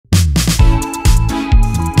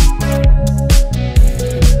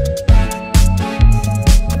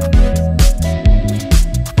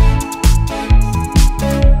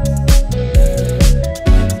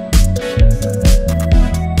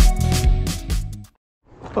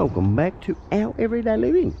Welcome back to our everyday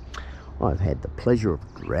living. I've had the pleasure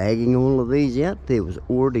of dragging all of these out. There was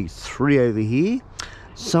already 3 over here,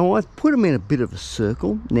 so I've put them in a bit of a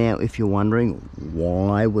circle. Now if you're wondering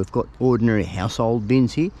why we've got ordinary household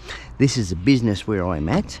bins here, this is a business where I'm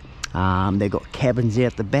at. They've got cabins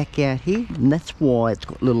out the back out here, and that's why it's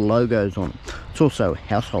got little logos on it. It's also a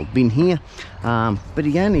household bin here, but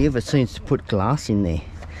he only ever seems to put glass in there.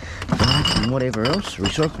 And whatever else,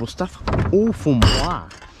 recyclable stuff, all for moi.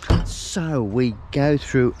 So we go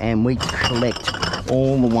through and we collect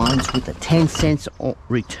all the ones with a 10 cents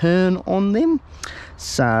return on them.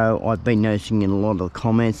 So I've been noticing in a lot of the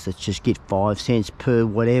comments that just get 5 cents per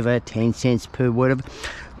whatever, 10 cents per whatever.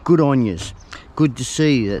 Good on yous. Good to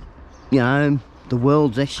see that, you know, the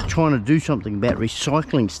world's actually trying to do something about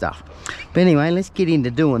recycling stuff. But anyway, let's get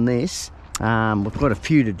into doing this. We've got a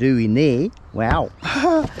few to do in there. Wow.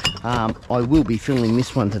 I will be filling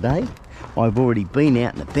this one today. I've already been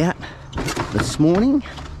out and about this morning.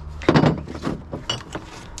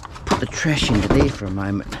 Put the trash into there for a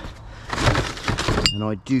moment. And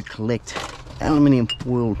I do collect aluminium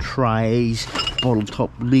foil trays, bottle top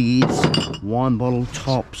lids, wine bottle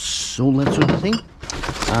tops, all that sort of thing.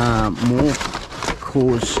 More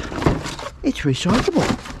because it's recyclable.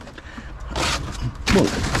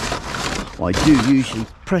 Well, I do usually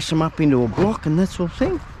press them up into a block and that sort of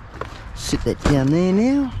thing. Sit that down there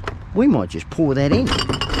now. We might just pour that in.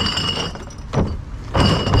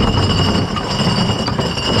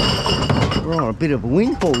 We're on a bit of a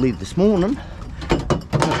windfall lead this morning.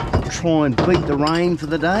 Try and beat the rain for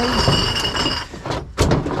the day.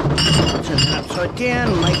 Turn it upside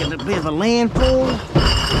down and make it a bit of a landfall.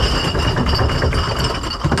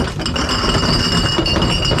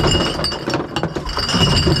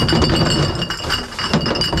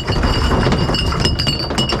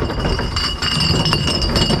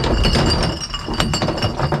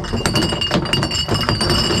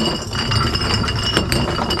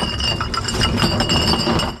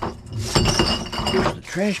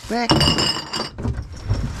 Trash back.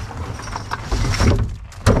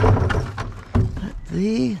 That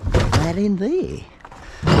there, that in there.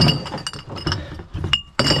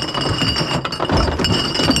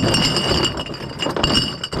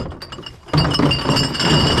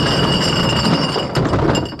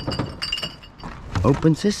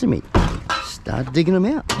 Open sesame. Start digging them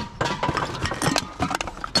out.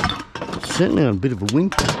 Certainly on a bit of a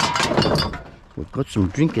windfall. We've got some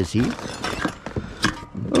drinkers here.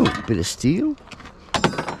 Oh, a bit of steel.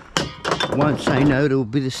 Won't say no to a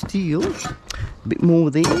bit of steel. A bit more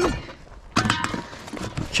there.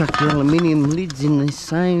 Chuck the aluminium lids in the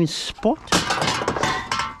same spot.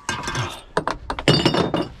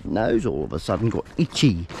 Nose all of a sudden got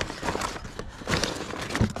itchy.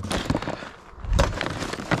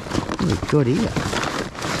 What have we got here?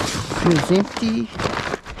 Feels empty.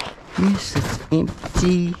 Yes, it's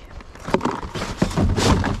empty.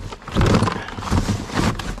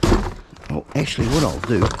 Actually, what I'll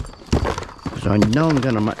do, because I know I'm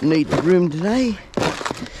going to need the room today,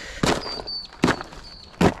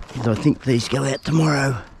 is I think these go out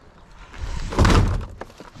tomorrow.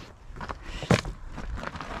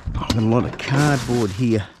 I've got a lot of cardboard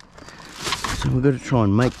here, so we've got to try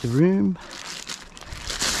and make the room.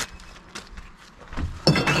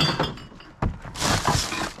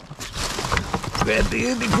 Grab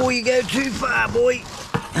you before you go too far, boy.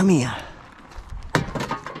 Come here.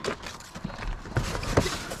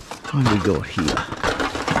 What have we got here?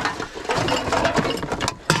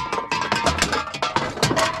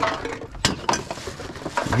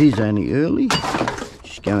 It is only early,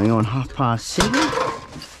 just going on 7:30.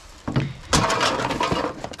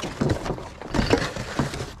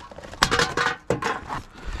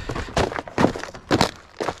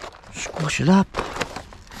 Squash it up.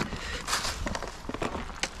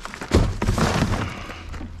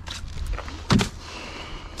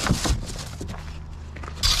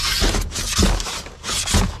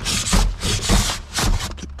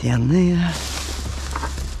 Down there.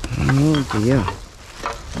 Oh dear.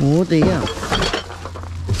 Oh dear.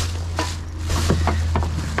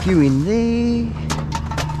 A few in there.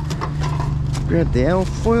 Grab the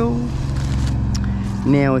alfoil.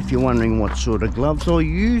 Now if you're wondering what sort of gloves I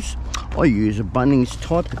use a Bunnings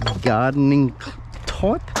type, gardening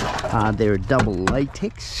type. They're a double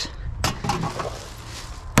latex.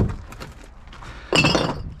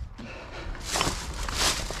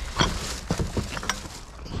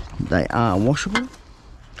 They are washable.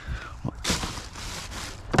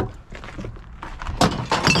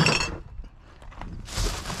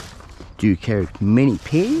 Do carry many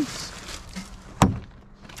pairs.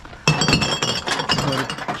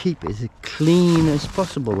 keep it as clean as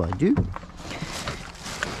possible, I do.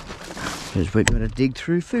 Because we're going to dig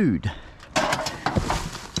through food.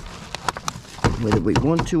 Whether we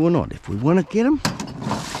want to or not. If we want to get them,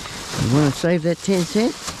 we want to save that 10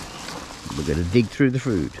 cent, we're going to dig through the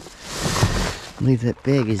food. Leave that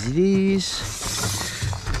bag as it is.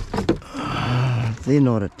 They're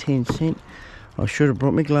not a 10 cent. I should have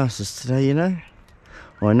brought my glasses today, you know.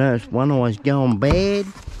 I know it's one eye's going bad.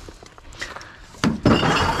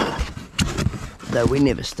 Though we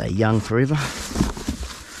never stay young forever.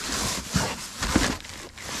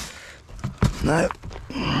 No.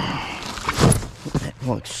 That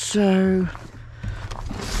like so.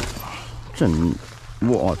 It's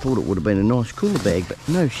what I thought it would have been a nice cooler bag, but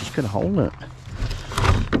no, she's got a hole in it.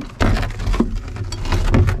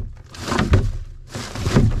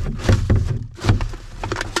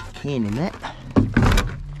 Can in that.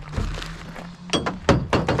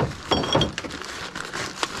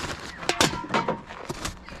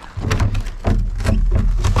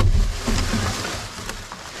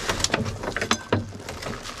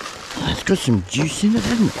 It's got some juice in it,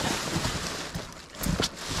 hasn't it?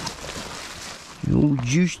 All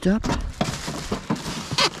juiced up.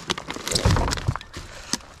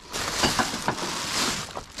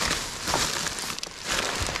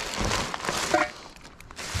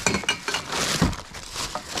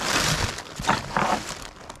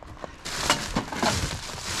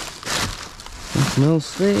 Nothing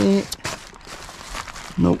else there.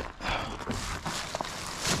 Nope.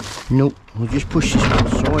 Nope. We'll just push this one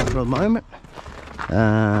aside for a moment.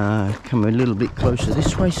 Come a little bit closer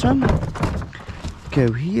this way, son.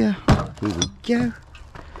 Go here. Here we go.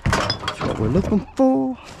 That's what we're looking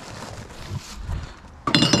for.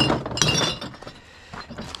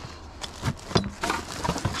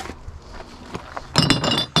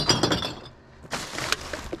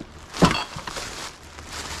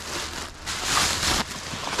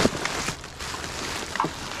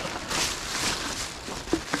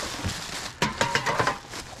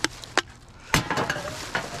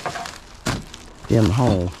 Down the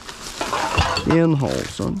hole. Down the hole,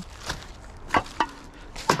 son.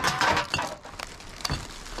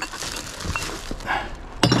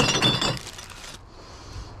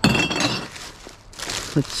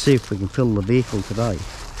 Let's see if we can fill the vehicle today.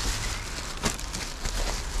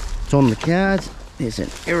 It's on the cards. There's an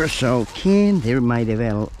aerosol can. They're made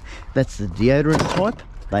of that's the deodorant type.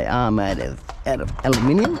 They are made out of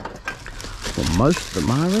aluminium. Well, most of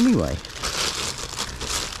them are anyway.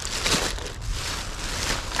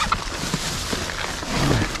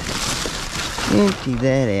 Empty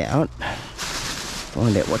that out.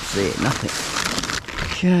 Find out what's there. Nothing.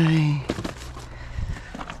 Okay.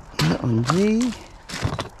 That one's there.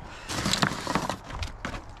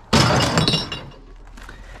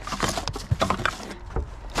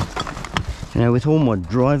 You know, with all my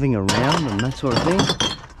driving around and that sort of thing,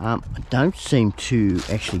 I don't seem to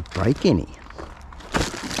actually break any.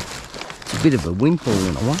 It's a bit of a windfall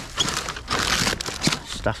in a way.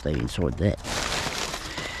 Stuff that inside that.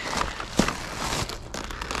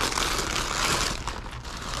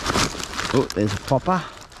 Oh, there's a popper.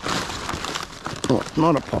 Oh, it's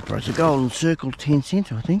not a popper, it's a golden circle 10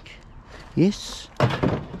 cent, I think. Yes.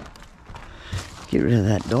 Get rid of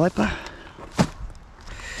that diaper.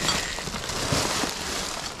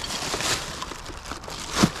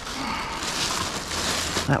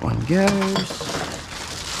 That one goes.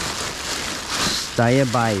 Stay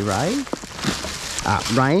away, Ray.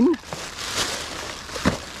 Rain.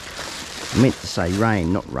 I meant to say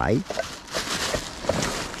rain, not Ray.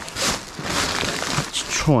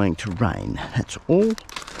 Trying to rain, that's all.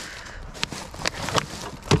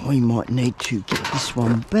 We might need to get this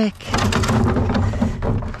one back.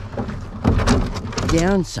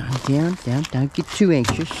 Down, son, down, down, don't get too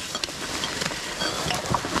anxious.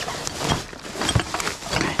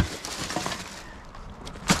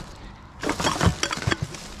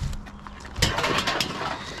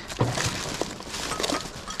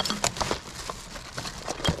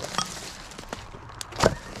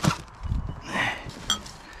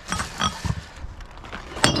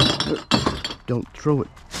 Don't throw it.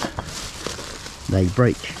 They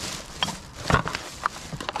break.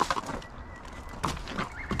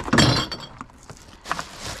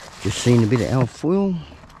 Just seen a bit of alfoil.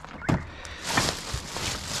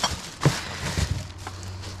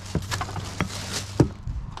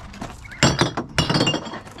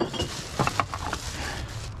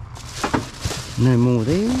 No more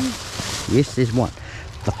there. Yes, there's one.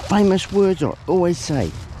 The famous words I always say.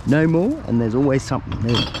 No more, and there's always something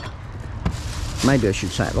there. Maybe I should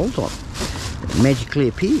say it all the time. It magically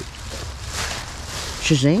appeared.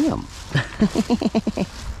 Shazam!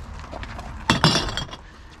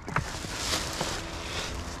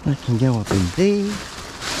 That can go up in there.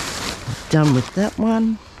 Done with that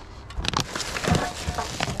one.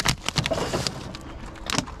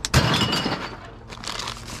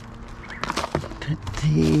 Put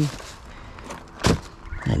there.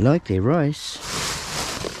 They like their rice.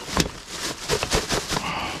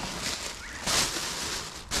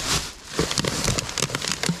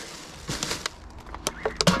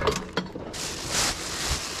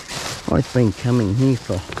 I've been coming here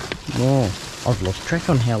for, oh, I've lost track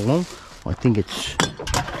on how long. I think it's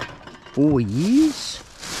 4 years.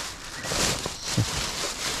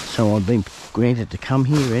 So I've been granted to come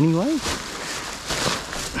here anyway.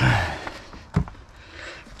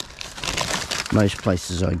 Most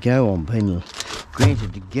places I go, I'm being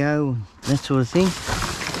granted to go, that sort of thing.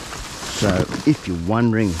 So if you're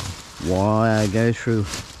wondering why I go through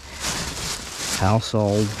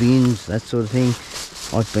household bins, that sort of thing,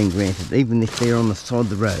 I've been granted, even if they're on the side of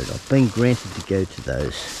the road, I've been granted to go to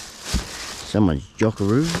those. Someone's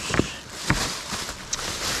jockeroos.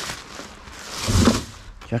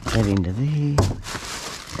 Chuck that into there.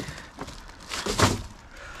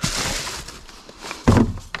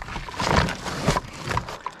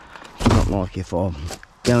 It's not like if I'm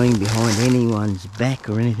going behind anyone's back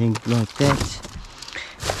or anything like that.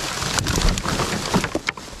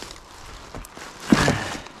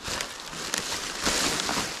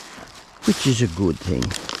 Which is a good thing.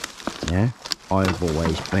 You know, I've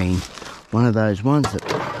always been one of those ones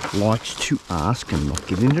that likes to ask and not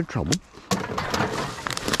get into trouble.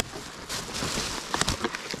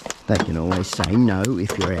 They can always say no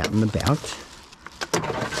if you're out and about.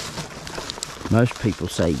 Most people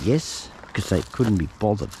say yes because they couldn't be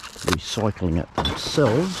bothered recycling it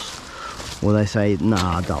themselves, or they say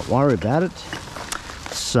nah, don't worry about it.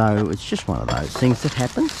 So it's just one of those things that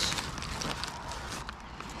happens.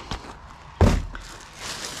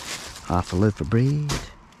 Half a loaf of bread.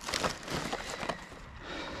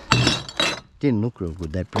 Didn't look real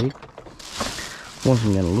good, that bread.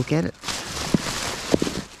 Wasn't going to look at it.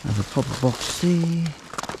 Another popper box there.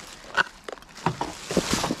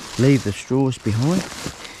 Leave the straws behind.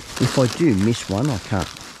 If I do miss one, I can't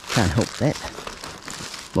help that.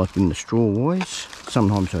 Like in the straw wise.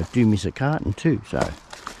 Sometimes I do miss a carton too, so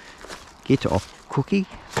get off cookie.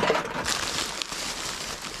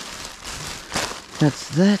 That's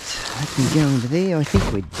that. I can go into there. I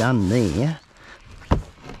think we're done there.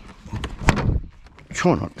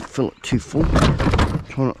 Try not to fill it too full.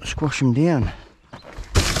 Try not to squash them down.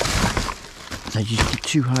 They just get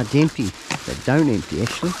too hard to empty. They don't empty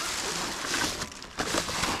actually.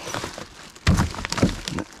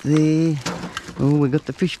 Up there. Oh, we got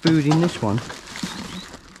the fish food in this one.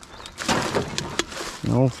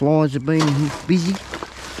 The old flies have been busy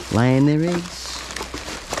laying their eggs.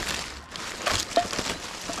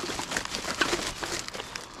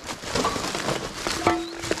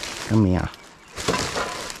 Come here.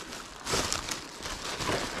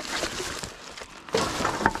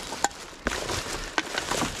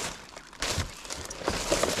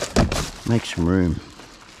 Make some room.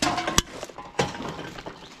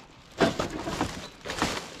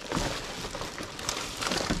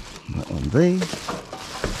 That one there.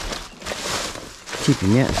 Tip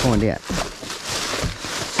him out and find out.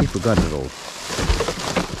 See if we got it all.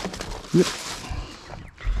 Yep.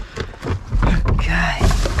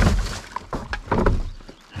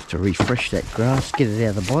 To refresh that grass, get it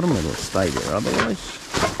out of the bottom, it'll stay there otherwise.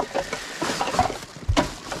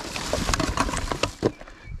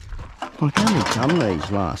 I've only done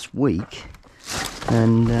these last week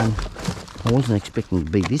and I wasn't expecting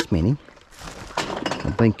to be this many.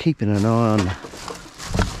 I've been keeping an eye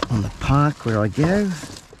on the park where I go,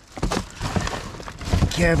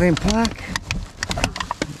 Caravan Park.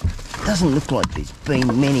 Doesn't look like there's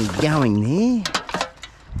been many going there,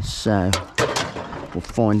 so we'll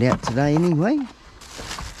find out today anyway.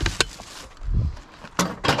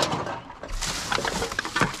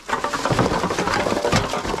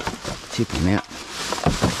 Tip them out.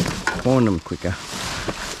 Find them quicker.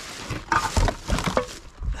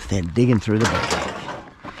 They're digging through the bucket.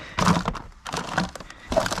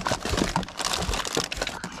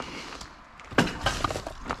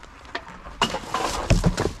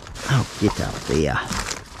 Oh, get up there.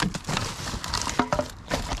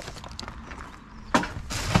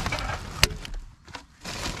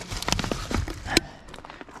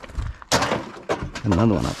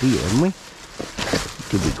 Another one up here, haven't we?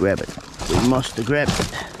 Did we grab it? We must have grabbed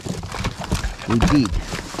it. We did.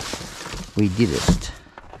 We did it.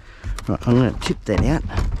 Right, I'm going to tip that out.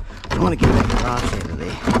 I want to get that grass out of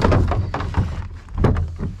there.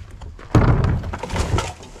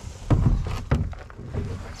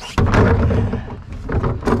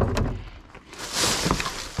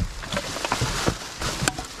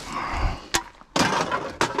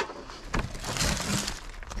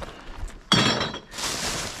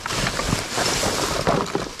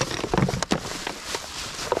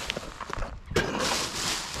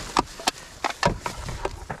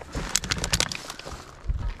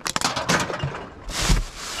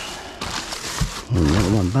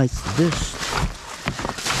 replace the dust.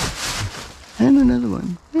 And another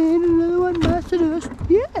one. And another one, master dust.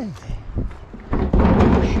 Yeah.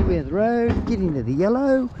 Push you out of the road, get into the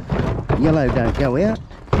yellow. Yellow don't go out.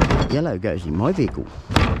 Yellow goes in my vehicle.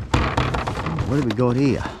 What have we got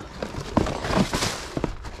here?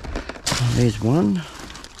 There's one.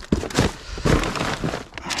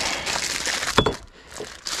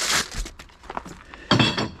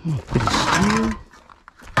 Oh, bit of steel.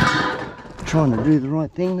 Trying to do the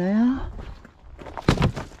right thing they are.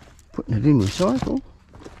 Putting it in recycle.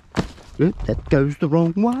 Oop, that goes the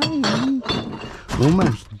wrong way.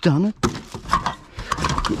 Almost done it.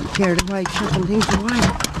 Getting carried away, chucking things away.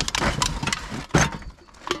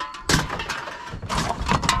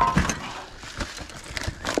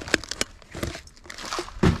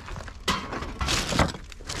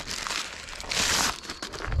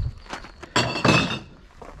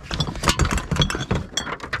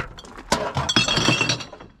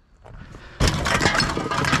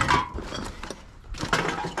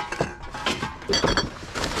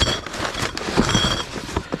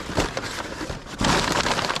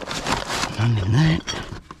 None in that.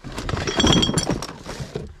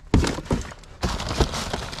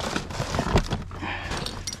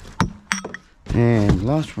 And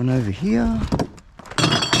last one over here.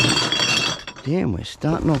 Damn, we're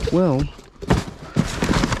starting off well.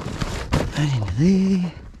 That into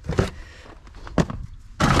there.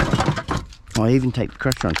 I even take the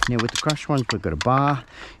crush ones. Now with the crush ones we've got a bar,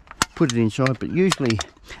 put it inside, but usually,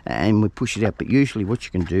 and we push it out, but usually what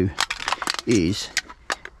you can do is,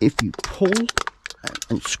 if you pull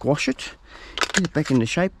and squash it, get it back into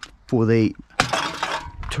shape for the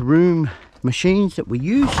Taroom machines that we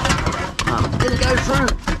use. It'll go through.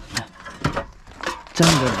 It's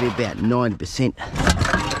only got to be about 90%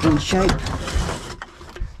 in shape.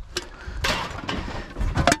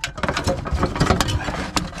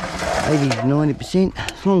 $80 to 90%,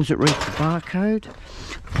 as long as it reaches the barcode.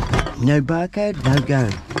 No barcode, no go.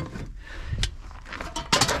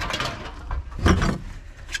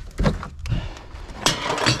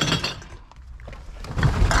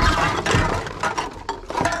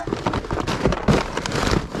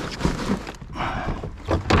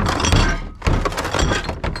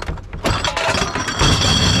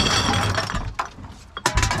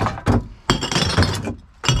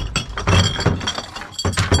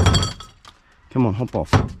 Come on, hop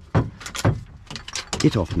off.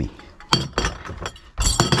 Get off me.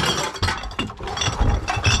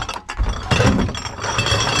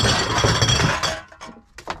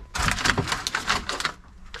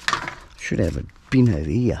 Should have a bin over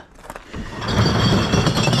here.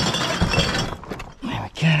 There we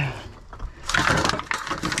go.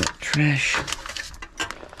 That trash.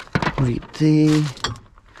 Put it there.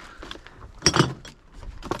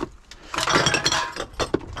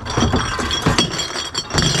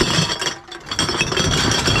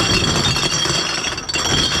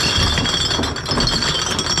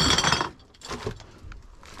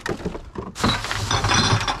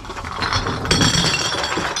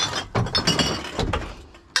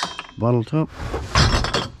 Bottle top.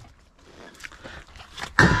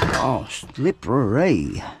 Oh,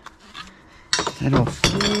 slippery. That off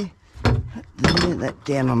there. That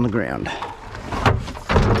down on the ground.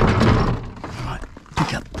 Right,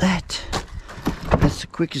 pick up that. That's the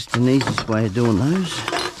quickest and easiest way of doing those.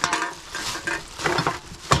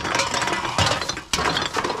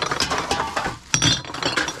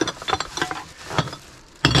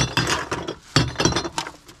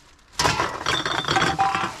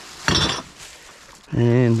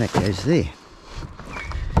 And that goes there.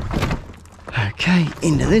 Okay,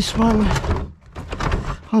 into this one.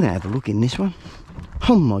 I'm going to have a look in this one.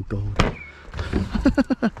 Oh my god.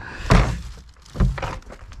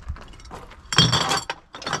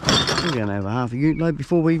 We're going to have a half a ute load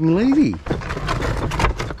before we even leave here.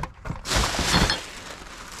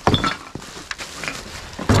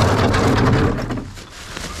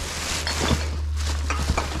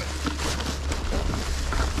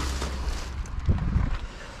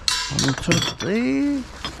 On top there.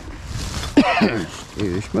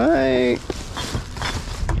 Excuse me.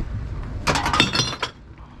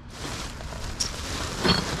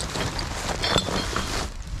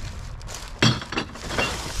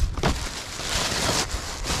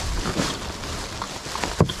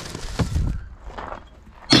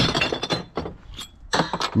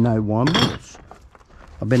 No wine bottles.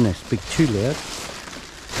 I bet they speak too loud.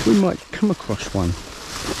 We might come across one.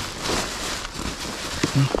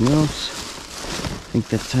 Nothing else. I think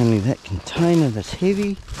that's only that container that's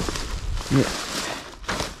heavy. Yep.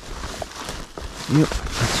 Yep,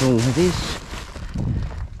 that's all it is.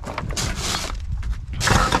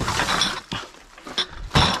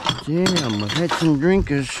 Damn, we've had some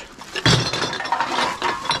drinkers.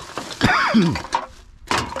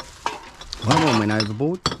 One one went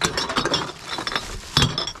overboard.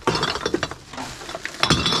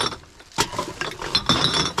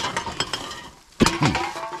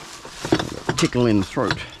 Tickle in the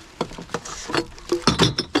throat.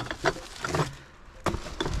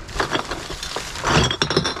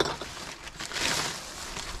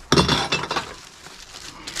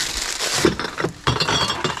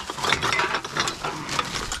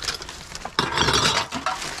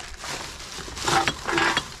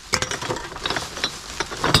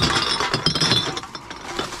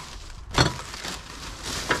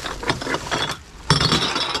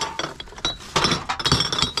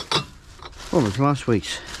 What was last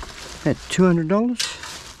week's? At $200?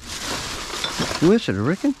 Worth it, I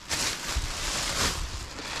reckon.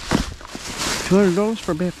 $200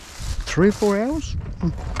 for about 3 or 4 hours?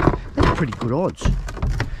 That's pretty good odds.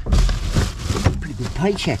 Pretty good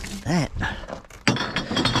paycheck at that.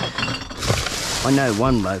 I know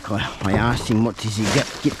one bloke, I asked him what does he get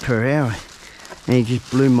per hour, and he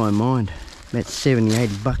just blew my mind. About 70,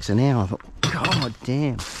 80 bucks an hour. I thought, God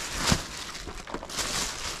damn.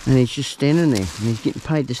 And he's just standing there, and he's getting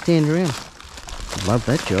paid to stand around. I love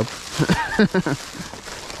that job.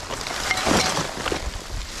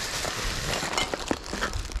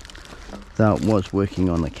 Though it was working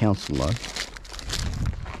on the council though.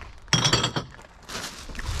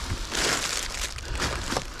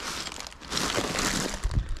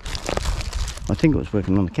 I think it was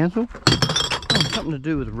working on the council. Oh, something to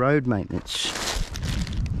do with road maintenance.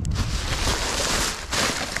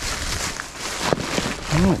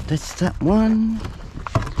 Right, that's that one.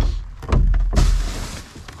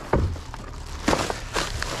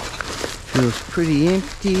 Feels pretty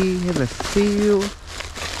empty. Have a feel.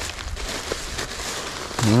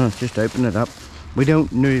 Oh, just open it up. We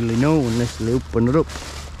don't really know unless they open it up.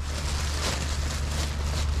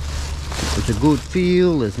 It's a good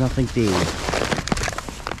feel. There's nothing there.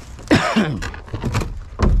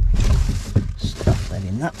 Stuff that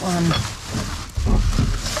in that one.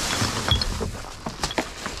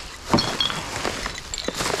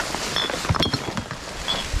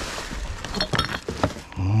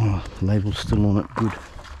 Label's still on it, good.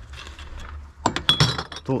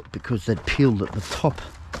 Thought because they'd peeled at the top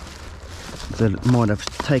that it might have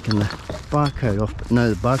taken the barcode off, but no,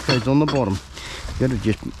 the barcode's on the bottom. You got to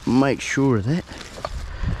just make sure of that.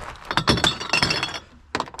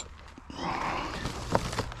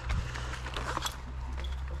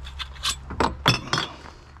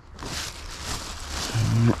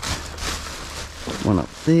 One up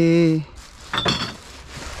there.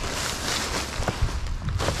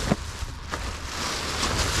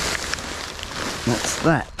 That's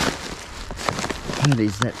that. That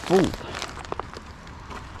is that full.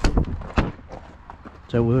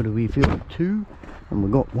 So where do we feel? 2, and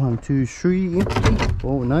we've got 1, 2, 3 empty.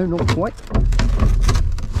 Oh no, not quite.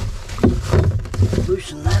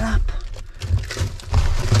 Loosen that up.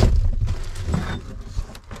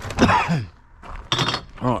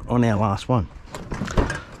 Right, on our last one.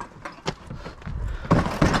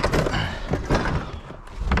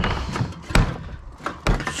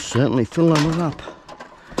 Certainly filling it up.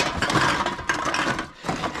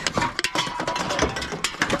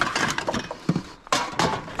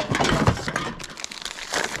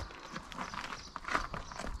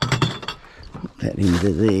 Put that into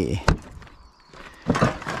there.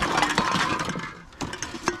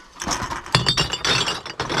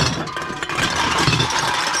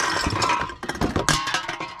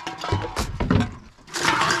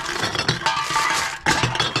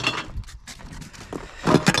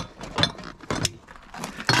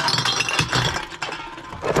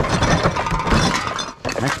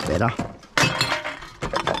 That's better.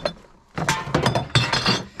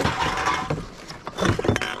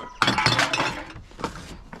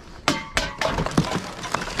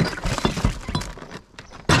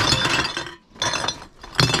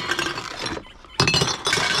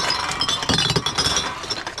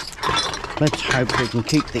 Let's hope we can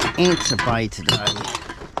keep the ants at bay today.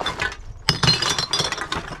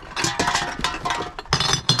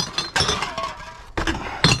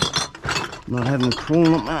 Not having them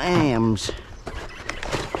crawling up my arms.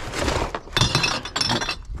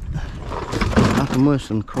 Nothing worse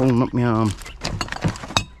than crawling up my arm.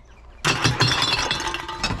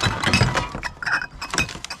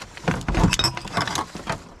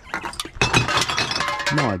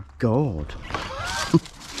 My God.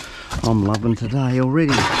 I'm loving today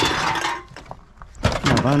already.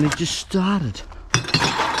 I've only just started.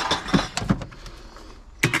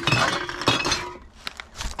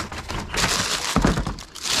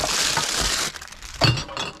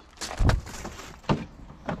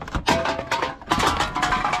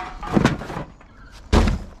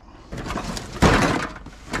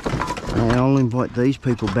 fight these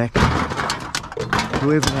people back,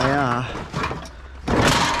 whoever they are.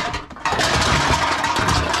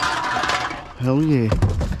 Hell yeah.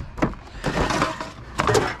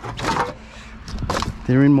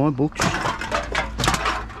 They're in my books.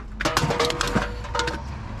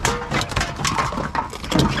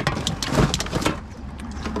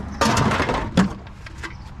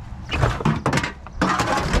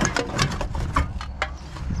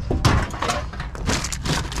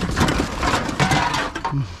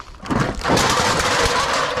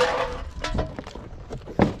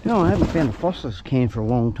 No, I haven't found a phosphorus can for a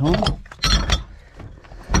long time.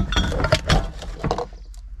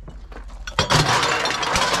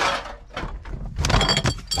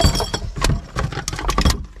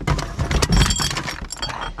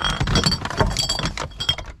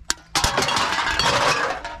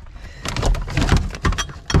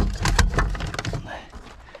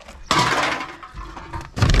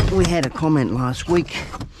 We had a comment last week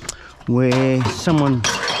where someone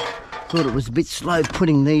thought it was a bit slow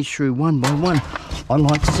putting these through one by one. I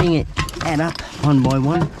like seeing it add up one by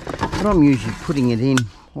one, but I'm usually putting it in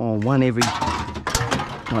one every,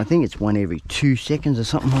 I think it's one every 2 seconds or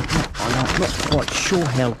something like that. I'm not quite sure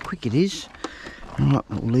how quick it is. Alright,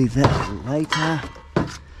 we'll leave that for later.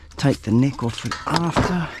 Take the neck off it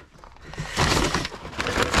after.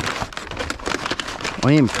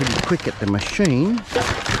 I am pretty quick at the machine.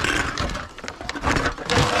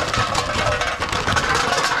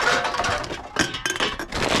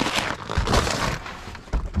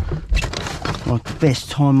 Like the best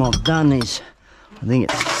time I've done is, I think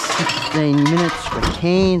it's 16 minutes for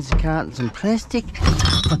cans, cartons and plastic.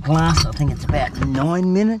 For glass, I think it's about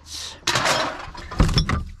 9 minutes.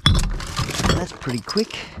 That's pretty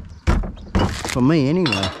quick. For me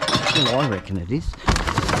anyway. Well, I reckon it is.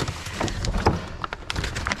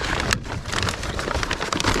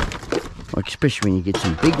 Like especially when you get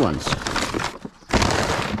some big ones.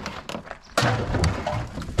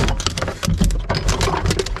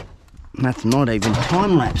 That's not even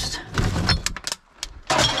time-lapsed.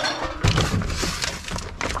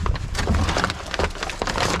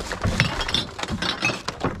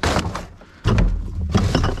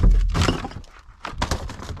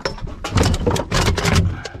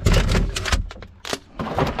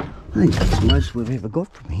 I think that's the most we've ever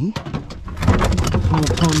got from here. All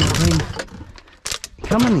the time I've been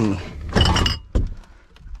coming here.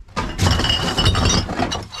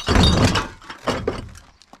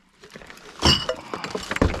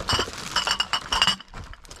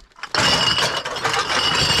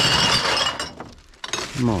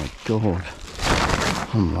 My God,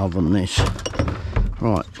 I'm loving this.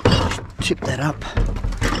 Right, just tip that up.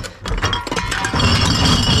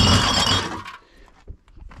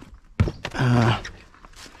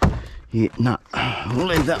 Yeah, no, we'll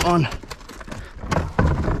leave that one.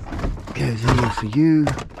 Goes here for you.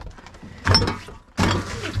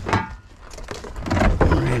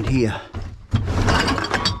 Around here.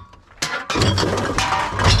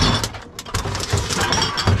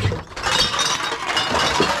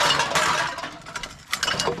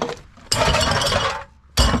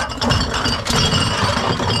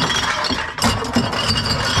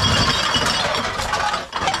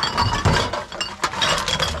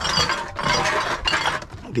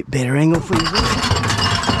 A bit better angle for you there.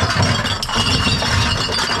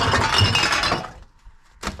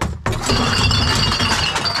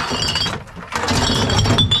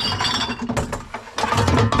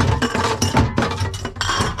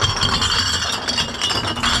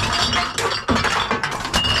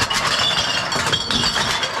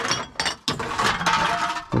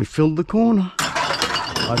 We filled the corner.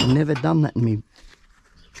 I've never done that in my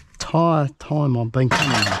entire time I've been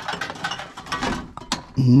coming here.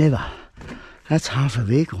 Never. That's half a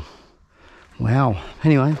vehicle. Wow.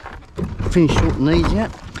 Anyway, finish sorting these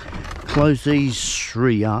out. Close these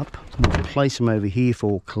 3 up. We'll place them over here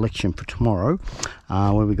for collection for tomorrow.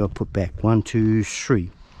 Where we got to put back 1, 2,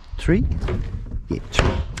 3. 3? Yeah, 3.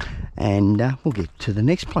 And we'll get to the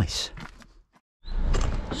next place.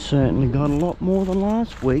 Certainly got a lot more than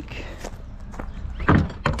last week.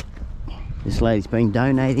 This lady's been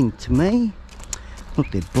donating to me.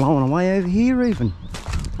 Look, they're blowing away over here even.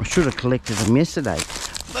 I should have collected them yesterday,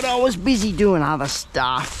 but I was busy doing other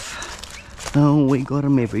stuff. Oh, we got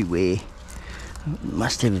them everywhere.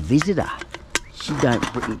 Must have a visitor. She don't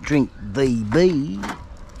drink VB.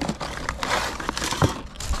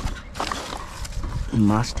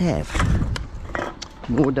 Must have.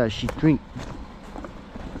 Nor does she drink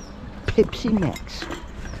Pepsi Max.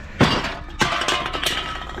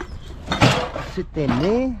 Sit them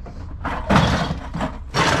there.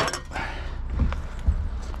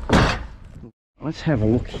 let's have a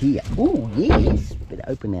look here. Oh yes, better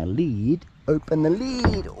open our lid. Open the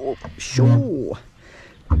lid. Oh, sure.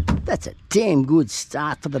 That's a damn good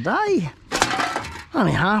start for the day.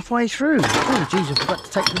 Only halfway through. Oh geez, I forgot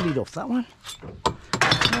to take the lid off that one.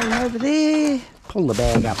 Go over there. Pull the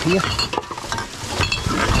bag up here.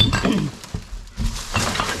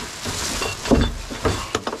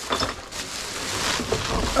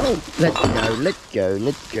 Oh, let go, let go,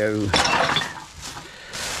 let go.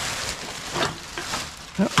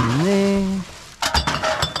 Up in there.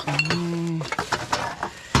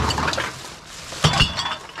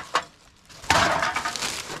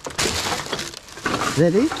 Is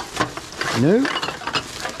that it? No?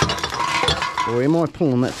 Or am I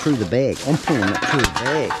pulling that through the bag? I'm pulling that through the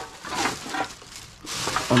bag.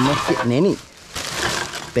 I'm not getting any.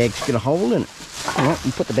 Bag's got a hole in it. Alright,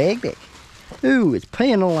 and put the bag back. Ooh, it's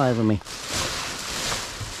peeing all over me.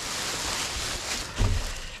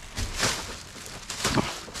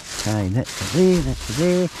 Okay, that's for there, that's for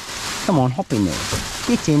there. Come on, hop in there.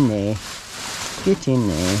 Get in there. Get in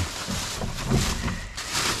there.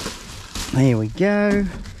 There we go.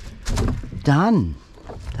 Done.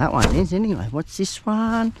 That one is anyway. What's this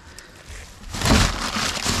one?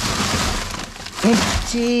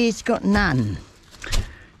 Empty. It's got none.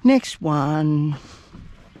 Next one.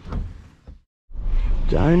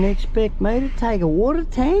 Don't expect me to take a water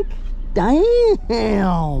tank.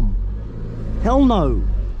 Damn. Hell no.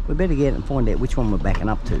 We better get it and find out which one we're backing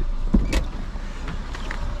up to.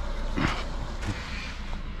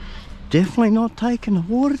 Definitely not taking a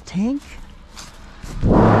water tank.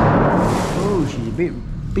 Oh, she's a bit,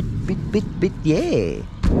 yeah.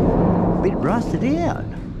 A bit rusted out.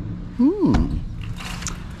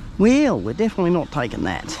 Well, we're definitely not taking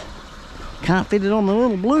that. Can't fit it on the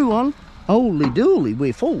little blue one. Holy dooly,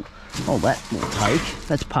 we're full. Oh, that will take.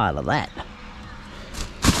 That's part of that.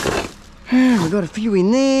 We've got a few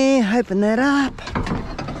in there. Open that up.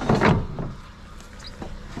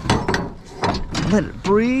 Let it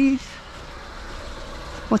breathe.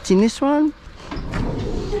 What's in this one?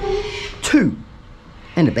 2.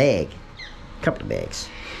 And a bag. A couple of bags.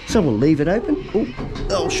 So we'll leave it open.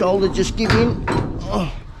 Oh, shoulder just give in. Oh,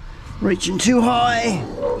 reaching too high.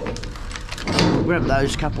 Grab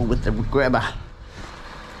those couple with the grabber.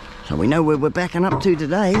 So we know where we're backing up to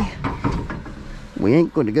today. We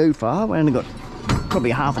ain't going to go far. We only got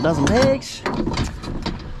probably half a dozen bags.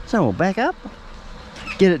 So we'll back up.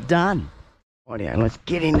 Get it done. Rightio, let's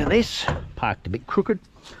get into this. Parked a bit crooked.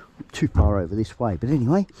 Too far over this way, but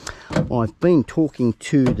anyway, I've been talking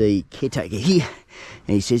to the caretaker here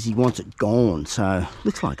and he says he wants it gone, so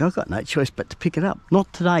looks like I've got no choice but to pick it up.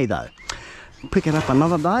 Not today though, pick it up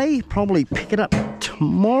another day, probably pick it up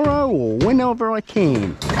tomorrow or whenever I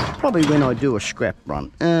can, probably when I do a scrap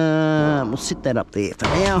run. We'll sit that up there for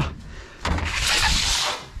now.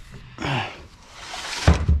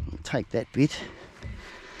 Take that bit.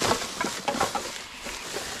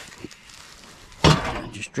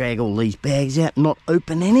 Just drag all these bags out, not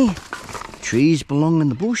open any. Trees belong in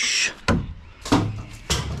the bush.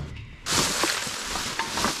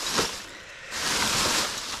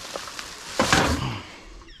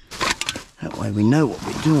 That way we know what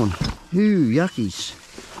we're doing. Ooh, yuckies.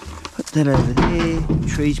 Put that over there.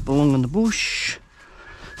 Trees belong in the bush.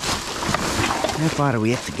 How far do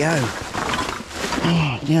we have to go?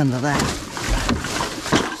 Oh, down to that.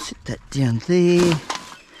 Sit that down there.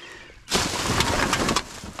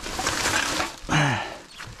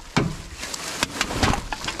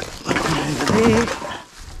 There.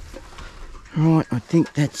 Right, I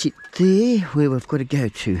think that's it there where we've got to go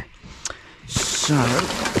to. So,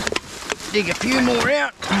 dig a few more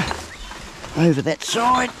out over that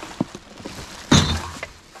side.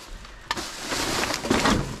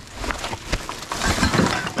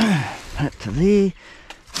 Up to there.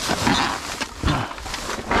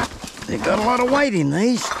 They've got a lot of weight in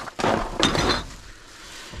these.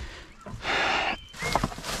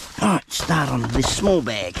 Alright, start on this small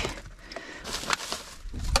bag.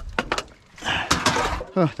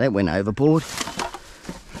 Oh, that went overboard.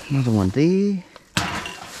 Another one there.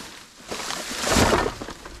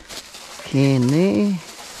 Can there.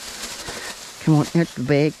 Come on, out the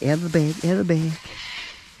bag, out of the bag, out of the bag.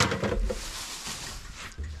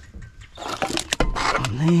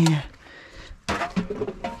 On there.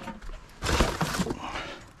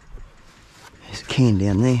 There's a can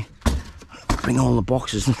down there. Bring all the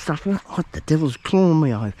boxes and stuff. What the devil's clawing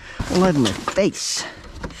me all over my face.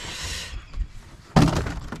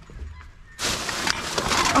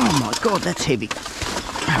 Oh my god, that's heavy.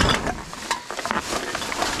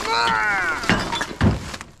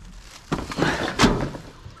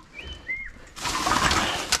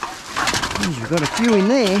 These got a few in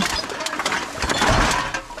there.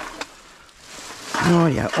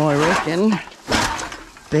 Rightio, I reckon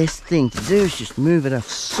best thing to do is just move it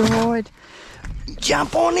aside,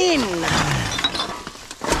 jump on in.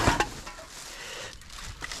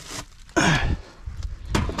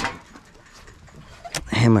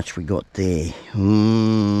 How much we got there?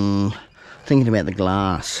 Thinking about the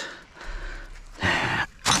glass. So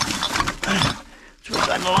we've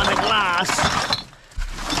got a line of glass.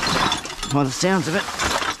 By the sounds of it.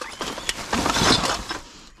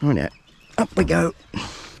 Rightio, up we go.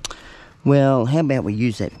 Well, how about we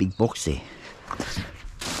use that big box there?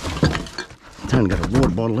 It's only got a water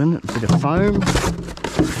bottle in it, a bit of foam, a bit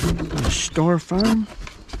of styrofoam.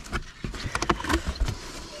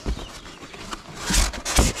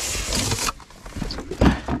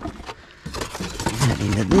 That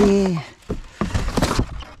into there.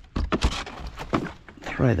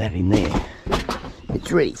 Throw that in there. It's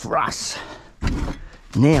ready for us.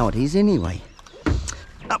 Now it is anyway.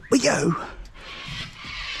 Up we go.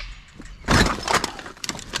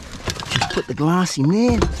 Just put the glass in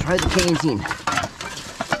there, throw the cans in.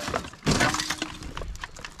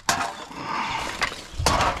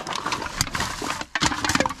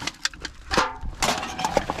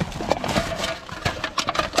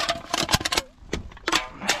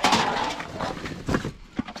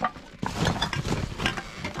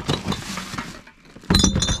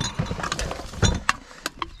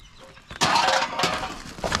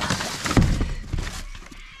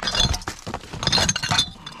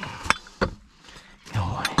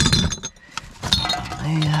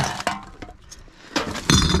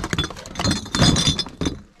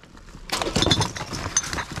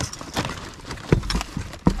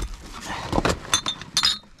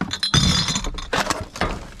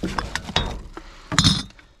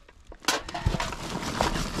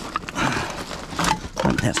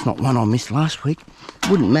 That's not one I missed last week.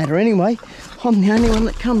 Wouldn't matter anyway. I'm the only one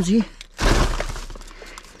that comes here.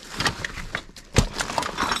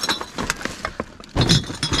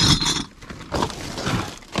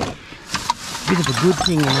 Bit of a good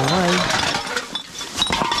thing in a way.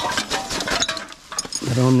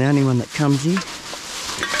 But I'm the only one that comes here.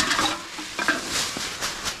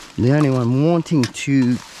 The only one wanting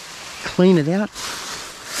to clean it out.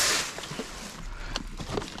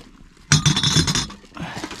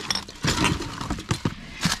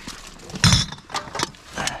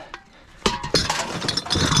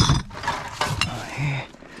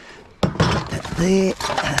 There.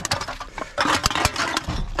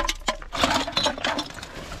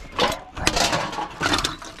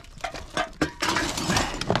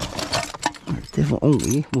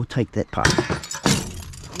 Definitely, we'll take that part.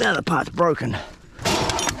 The other part's broken.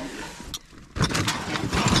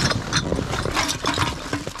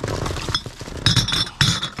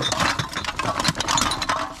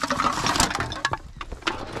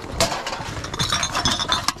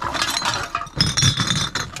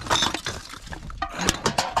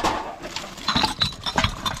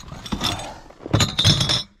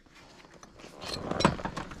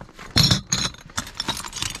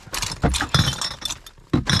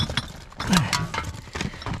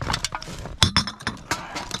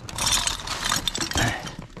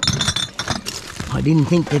 I didn't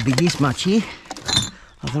think there'd be this much here.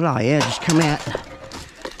 I thought, oh yeah, just come out,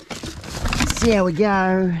 see how we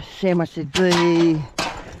go, see how much there'd be,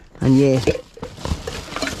 and yeah,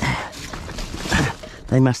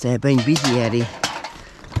 they must have been busy out here.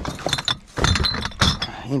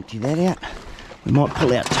 Empty that out. We might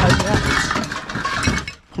pull our tote out.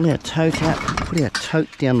 Pull our tote out, put our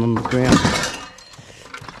tote down on the ground.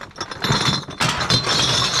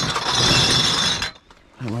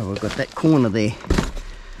 Oh, we've got that corner there.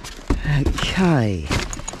 Okay.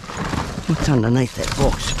 What's underneath that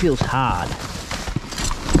box? Feels hard.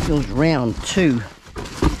 Feels round too.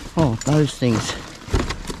 Oh, those things.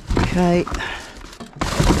 Okay.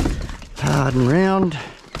 Hard and round.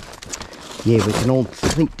 Yeah, we can all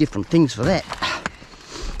think different things for that.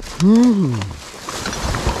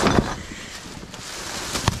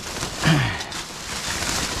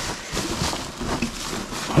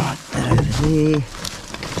 Right, that over there.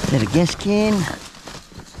 Is that a gas can?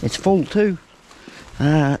 It's full too.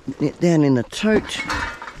 Down in the tote.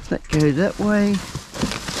 That goes that way.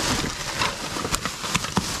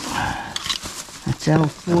 That's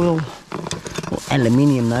alfoil or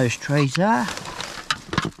aluminium, those trays are.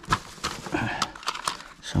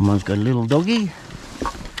 Someone's got a little doggy.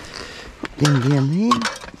 Put them down there.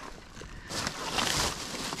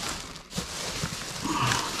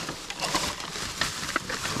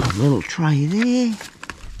 A little tray there.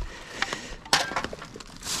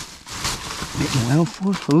 Bit more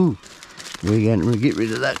alfoil. Ooh, We're going to get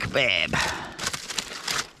rid of that kebab.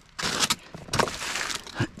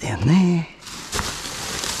 Down there.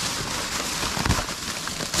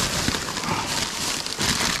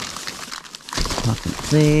 Nothing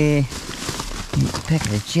there. A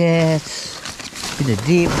packet of jets. Bit of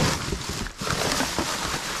dip.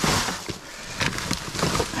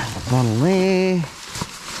 And a bottle there.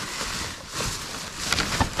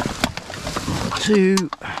 Two.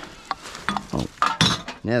 Oh,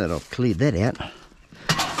 now that I've cleared that out,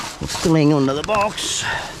 we'll still hang on to the box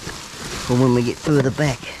for when we get further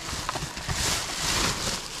back.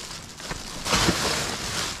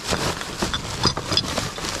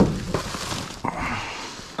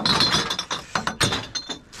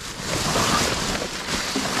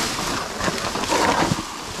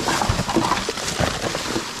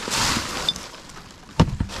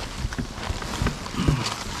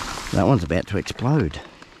 That one's about to explode.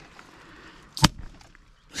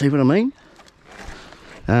 See what I mean?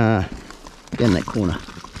 Down that corner.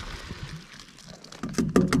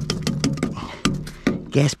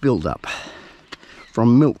 Gas build-up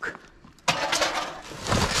from milk.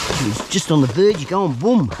 It's just on the verge of going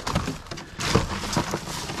boom.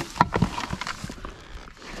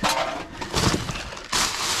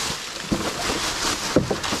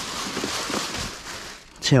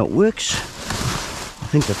 That's how it works. I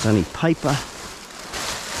think that's only paper.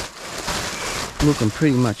 Looking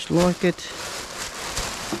pretty much like it.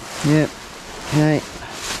 Yep. Okay.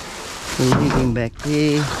 Leaving back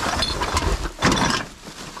there.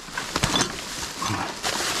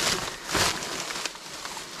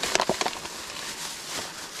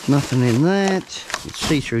 Nothing in that. You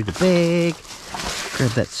see through the bag.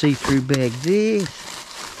 Grab that see-through bag there.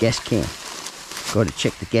 Gas can. Got to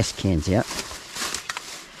check the gas cans out.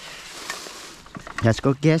 That's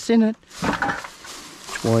got gas in it.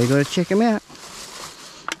 That's why you got to check them out.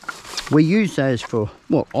 We use those for,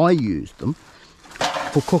 well, I use them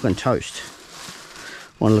for cooking toast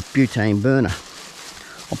on a butane burner.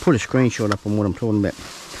 I'll put a screenshot up on what I'm talking about.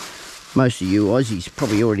 Most of you Aussies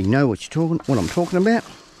probably already know what I'm talking about.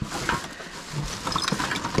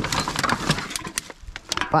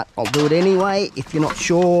 But I'll do it anyway if you're not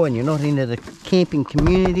sure and you're not into the camping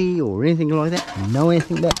community or anything like that. You know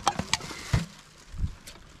anything about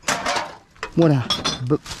what a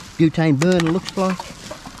butane burner looks like.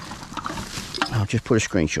 I'll just put a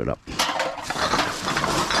screenshot up.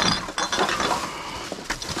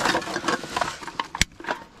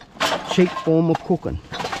 Cheap form of cooking.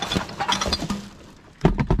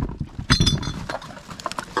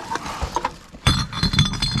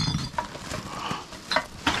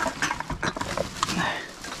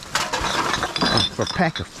 For a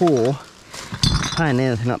pack of 4, paying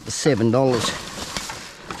anything up to $7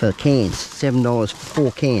 for cans. $7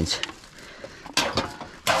 for 4 cans.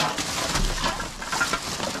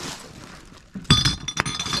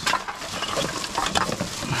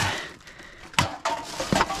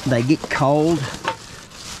 They get cold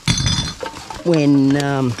when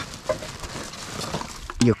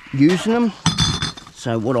you're using them.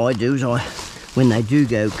 So what I do is when they do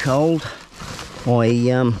go cold,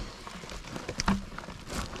 I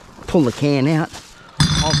pull the can out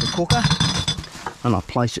of the cooker and I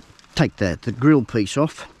place it, take the grill piece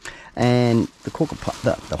off and the cooker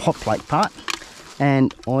the hot plate part,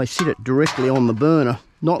 and I sit it directly on the burner,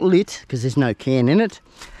 not lit because there's no can in it,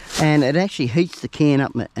 and it actually heats the can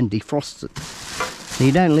up and defrosts it. So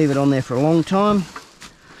you don't leave it on there for a long time.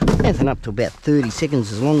 Anything up to about 30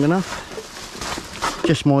 seconds is long enough.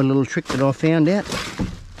 Just my little trick that I found out.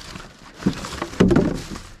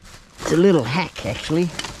 It's a little hack actually.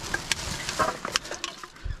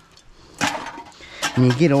 And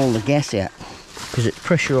you get all the gas out because it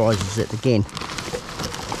pressurizes it again.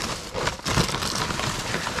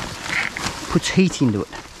 Puts heat into it.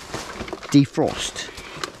 Defrost.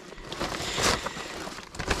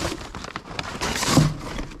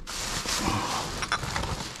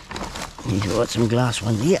 You've got some glass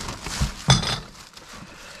ones here.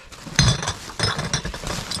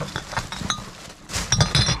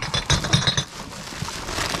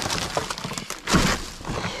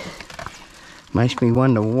 Makes me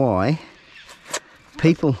wonder why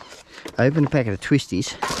people open a packet of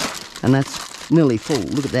twisties and that's nearly full.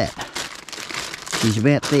 Look at that. She's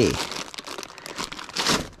about there.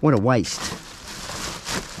 What a waste.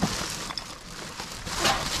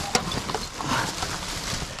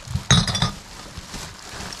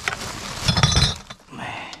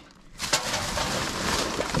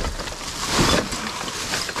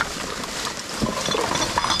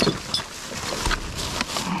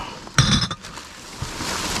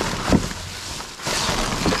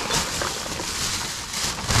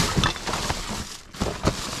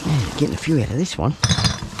 getting a few out of this one.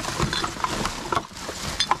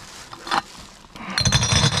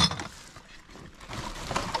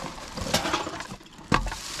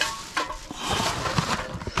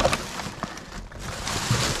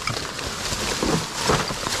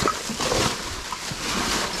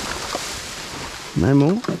 No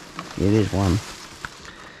more? Yeah, there's one.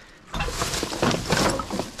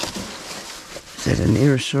 Is that an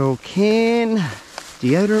aerosol can?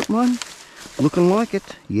 Deodorant one? Looking like it.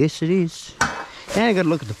 Yes, it is. Now you've got to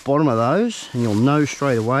look at the bottom of those and you'll know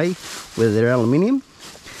straight away whether they're aluminium,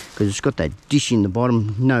 because it's got that dish in the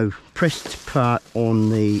bottom, no pressed part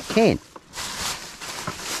on the can.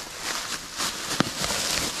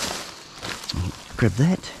 Grab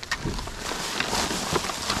that.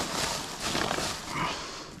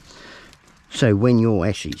 So when you're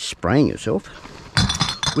actually spraying yourself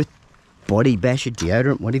with body basher,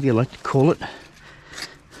 deodorant, whatever you like to call it,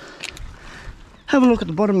 have a look at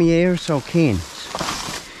the bottom of your aerosol cans.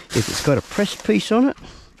 If it's got a pressed piece on it,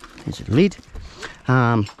 there's a lid.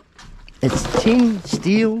 It's tin,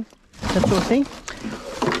 steel, that sort of thing.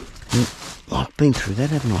 I've been through that,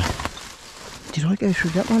 haven't I? Did I go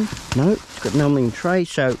through that one? No, it's got an aluminium tray,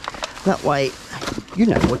 so that way you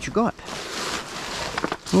know what you got.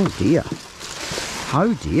 Oh dear.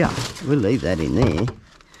 Oh dear. We'll leave that in there.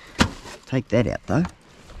 Take that out though.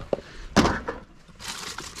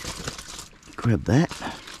 Grab that.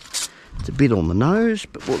 It's a bit on the nose,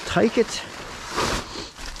 but we'll take it.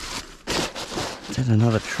 Is that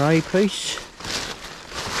another tray piece?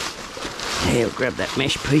 Yeah, we'll grab that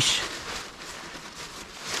mesh piece.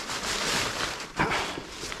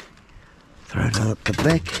 Throw it up the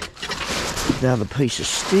back. The other piece of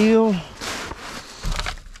steel.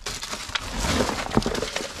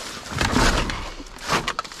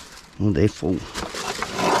 Oh, they're full.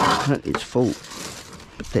 That is full.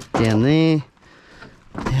 Put that down there.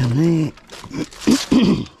 Down there.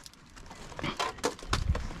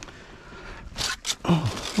 Oh,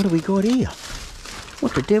 what have we got here?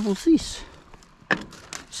 What the devil's this?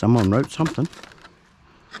 Someone wrote something.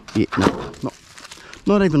 Yeah, no,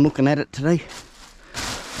 not even looking at it today.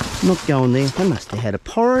 Not going there. They must have had a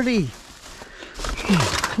party.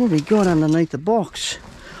 What have we got underneath the box?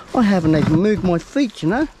 I haven't even moved my feet, you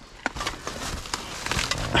know.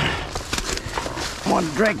 Might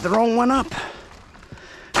have dragged the wrong one up.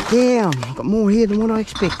 Damn, I've got more here than what I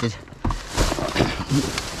expected.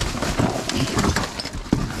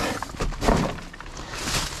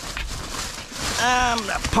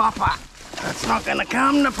 The popper. That's not gonna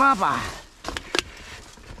come, the popper.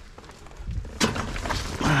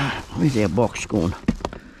 Where's our box gone?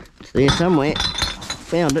 It's there somewhere.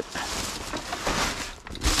 Found it.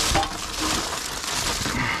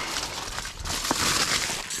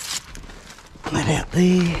 That out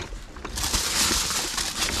there.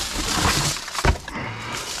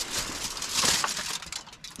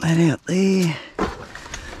 That out there.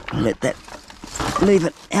 I'll let that, leave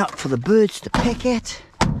it out for the birds to peck at.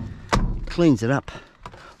 Cleans it up.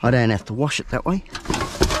 I don't have to wash it that way.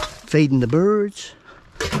 Feeding the birds.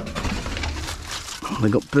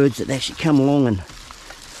 We've got birds that actually come along and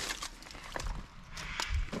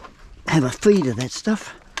have a feed of that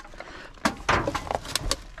stuff.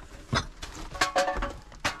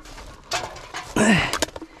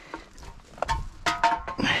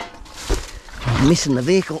 I'm missing the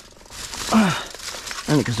vehicle,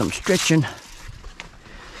 only because I'm stretching.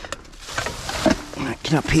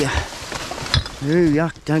 Get up here. Ooh,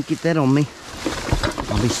 yuck, don't get that on me.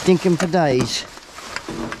 I'll be stinking for days.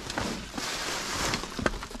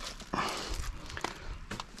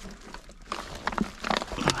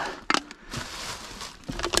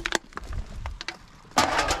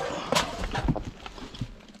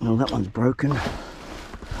 Well, that one's broken.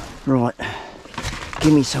 Right,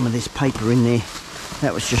 give me some of this paper in there.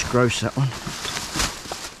 That was just gross, that one.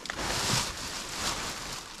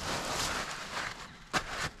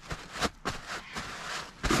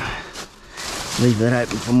 Leave that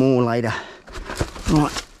open for more later.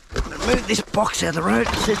 Right, I'm gonna move this box out of the road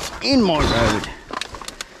because it's in my road.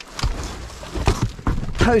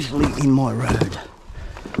 Totally in my road.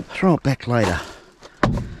 Throw it back later.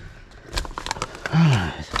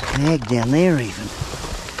 Oh, there's a bag down there even.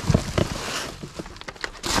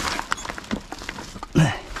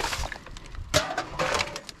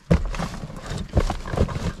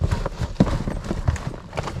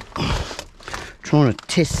 Trying to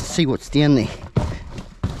test to see what's down there.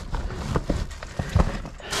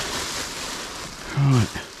 Right,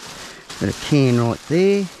 got a can right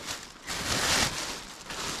there.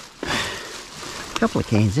 A couple of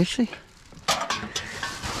cans actually.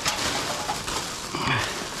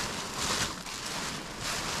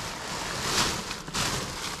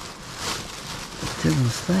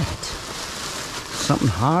 What's that? Something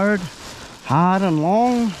hard and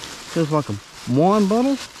long. Feels like a wine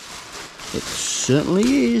bottle. It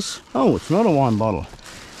certainly is. Oh, it's not a wine bottle.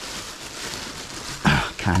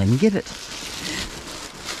 Can't even get it.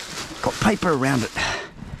 Got paper around it.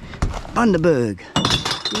 Bundaberg.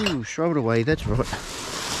 Ooh, throw it away, that's right.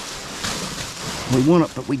 We want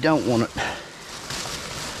it, but we don't want it.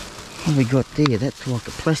 What have we got there? That's like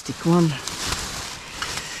a plastic one.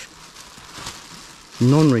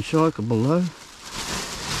 Non-recyclable though.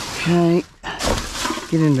 Okay,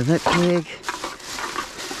 get into that bag.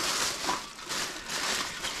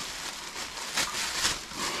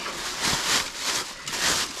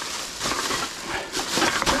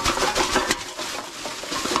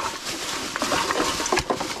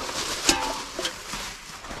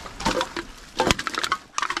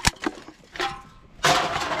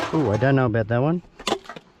 Oh, I don't know about that one.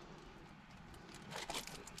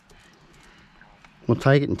 We'll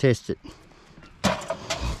take it and test it.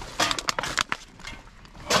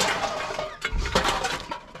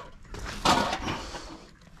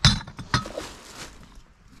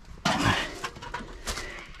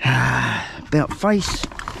 About face.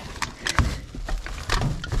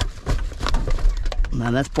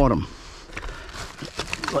 No, that's bottom.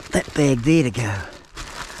 Got that bag there to go.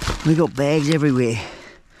 We got bags everywhere.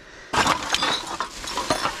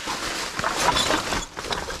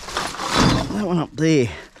 That one up there.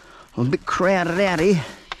 I'm a bit crowded out here.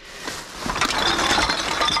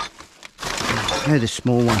 Go the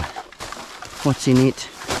small one. What's in it?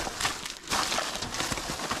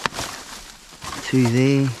 2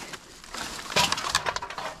 there.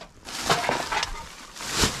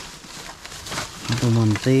 Another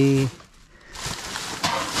one there.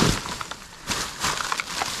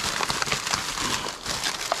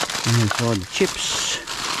 And inside the chips.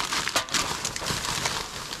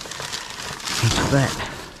 What's that?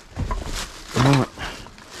 Right.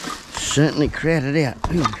 Certainly crowded out.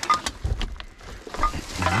 Ooh.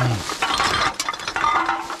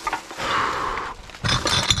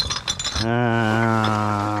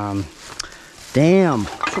 Damn.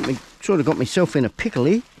 Sort of got myself in a pickle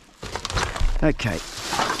here. Okay.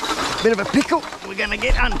 Bit of a pickle. We're going to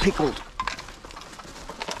get unpickled.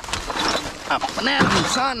 Up and out in the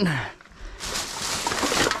sun.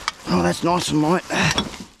 Oh, that's nice and light.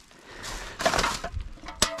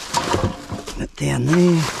 That down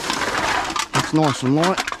there. That's nice and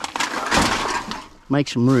light. Make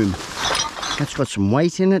some room. That's got some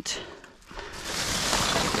weight in it.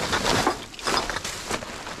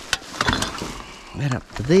 That up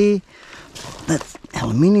to there. That's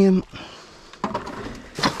aluminium.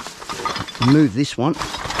 Move this one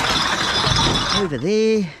over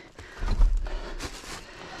there.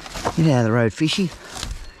 Get out of the road, fishy.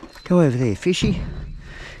 Go over there, fishy.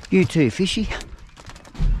 You too, fishy.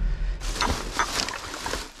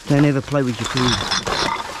 Don't ever play with your food.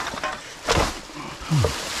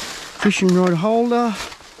 Fishing rod holder.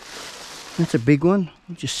 That's a big one.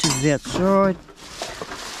 We'll just sit it outside.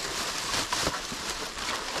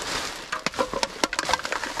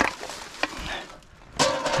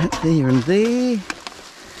 That there and there.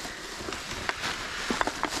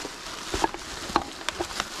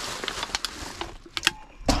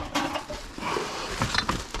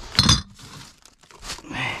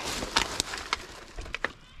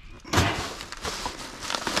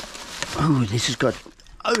 Oh, this has got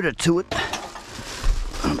odour to it.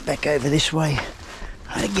 I'm back over this way.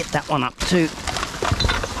 I'll get that one up too.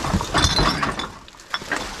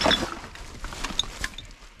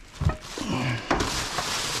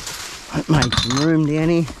 I've made some room down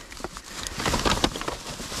here.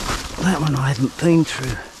 That one I haven't been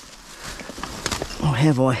through. Or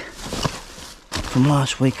have I? From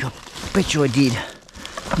last week, I bet you I did.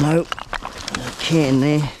 No, there's a can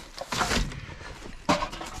there.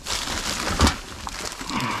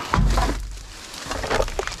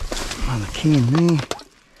 Another can there.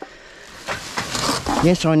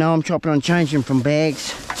 Yes, I know I'm chopping and changing from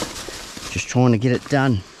bags. Just trying to get it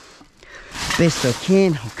done best I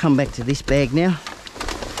can. I'll come back to this bag now.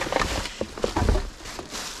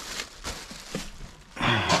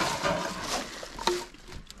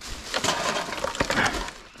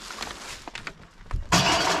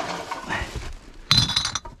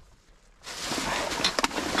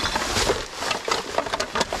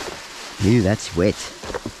 Ew, that's wet.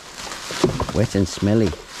 Wet and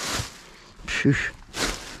smelly. Phew.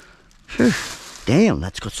 Phew. Damn,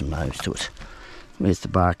 that's got some nose to it. Where's the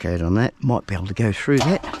barcode on that? Might be able to go through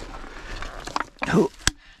that. Oh,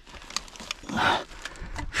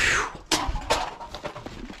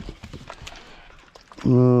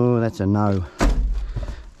 oh, that's a no.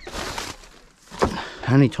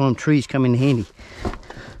 Only time trees come in handy.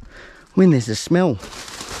 When there's a smell.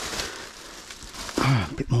 Oh,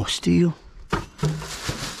 a bit more steel.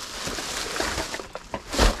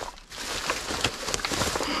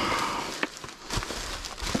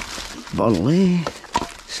 Bottle there.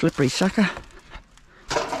 Slippery sucker.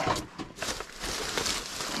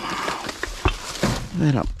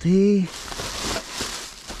 That up there.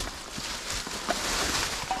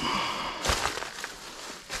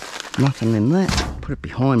 Nothing in that. Put it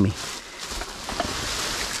behind me.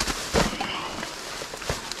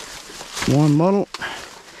 Wine bottle.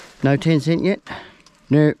 No 10-cent yet.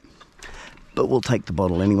 No. But we'll take the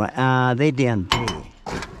bottle anyway. They're down there.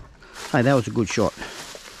 Hey, that was a good shot.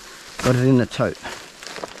 Got it in the tote.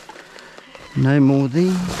 No more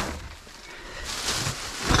there.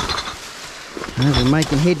 We're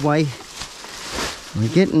making headway. We're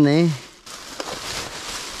getting there.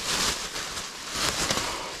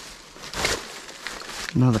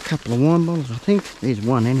 Another couple of wine bottles, I think. There's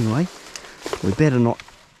one anyway. We better not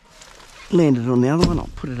land it on the other one. I'll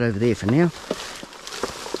put it over there for now.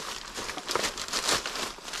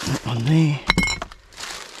 That one there.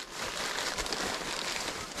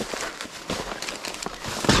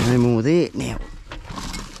 No more there. Now,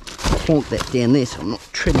 plonk that down there so I'm not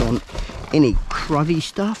treading on any cruddy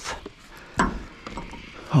stuff.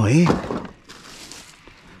 Oh yeah.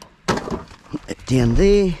 Put that down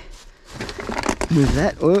there. Move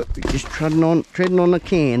that. Oh, just treading on the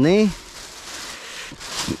can there.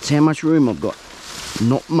 That's how much room I've got.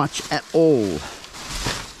 Not much at all.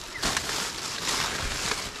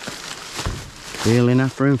 Barely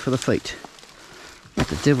enough room for the feet. What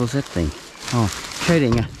the devil's that thing? Oh, coat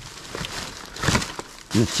hanger.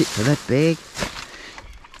 And that's it for that bag.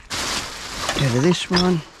 Go to this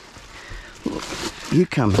one. Look, you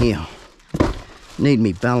come here. Need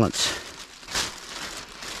me balance.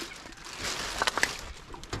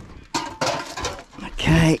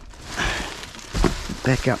 Okay.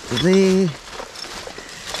 Back up to there.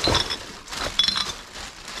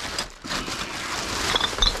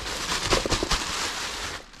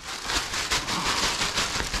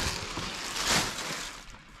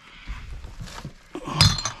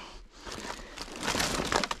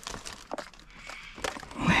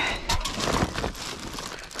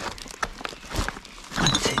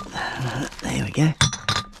 There we go.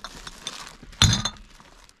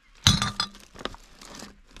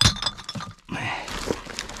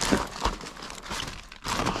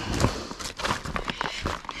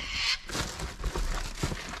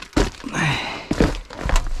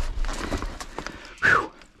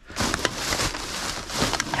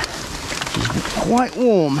 Quite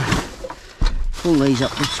warm. Pull these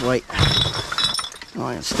up this way.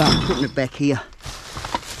 I can start putting it back here.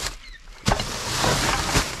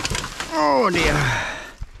 Oh dear.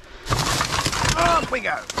 Up we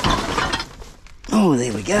go. Oh,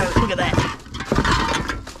 there we go. Look at that.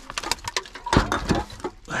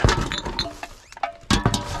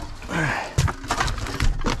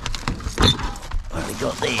 What have we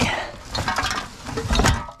got there?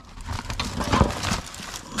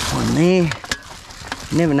 One there.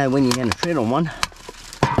 You never know when you're going to tread on one.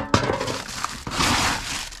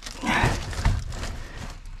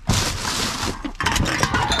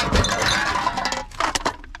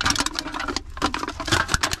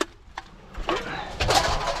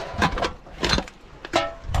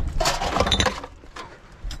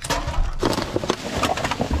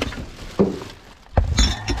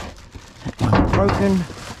 Broken.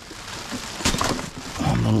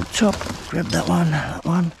 On the little top, grab that one, that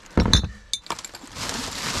one.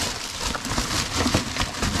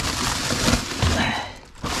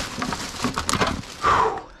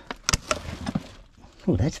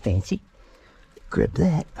 Oh, that's fancy. Grab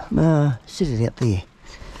that. Sit it out there.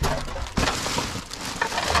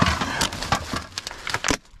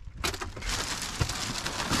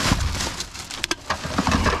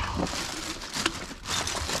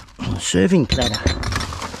 Serving platter.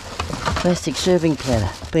 Plastic serving platter.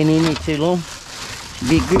 Been in here too long. Should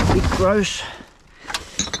be a good bit gross.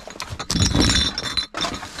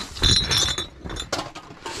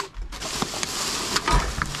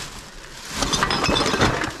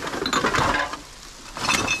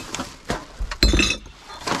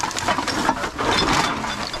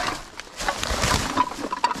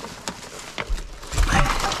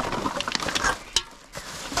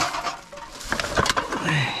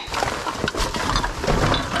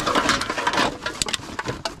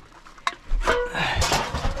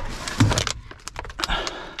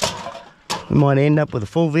 We might end up with a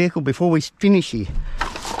full vehicle before we finish here.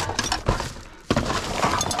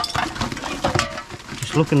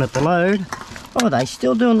 Just looking at the load. Oh, are they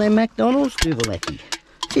still doing their McDonald's? Do the lucky.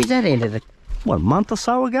 Geez, that ended, what, a month or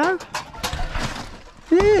so ago?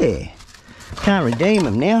 Yeah. Can't redeem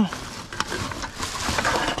them now.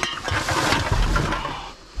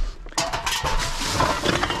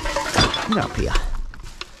 Get up here.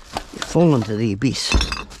 You're falling to the abyss.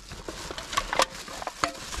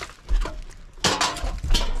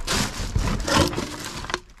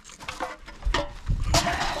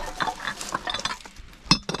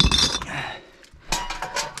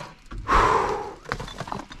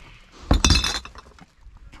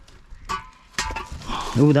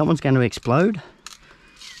 Oh, that one's going to explode.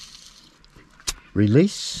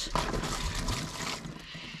 Release.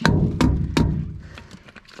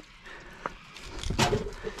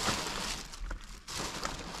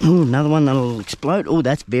 Oh, another one that'll explode. Oh,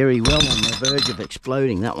 that's very well on the verge of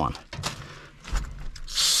exploding, that one.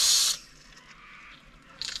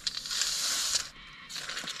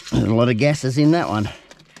 There's a lot of gases in that one.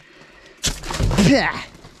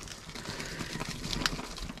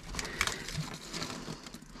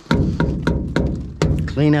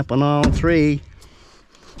 Clean up on aisle 3.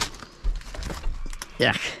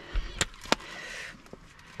 Yuck.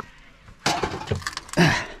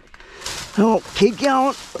 Oh, keep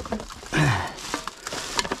going.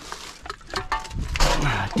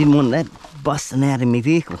 Didn't want that busting out in my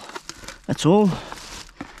vehicle. That's all.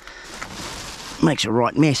 Makes a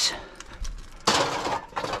right mess.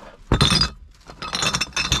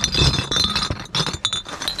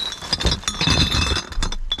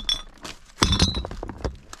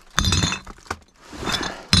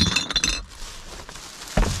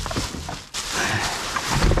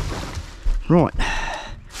 Right,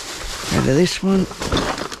 go to this one.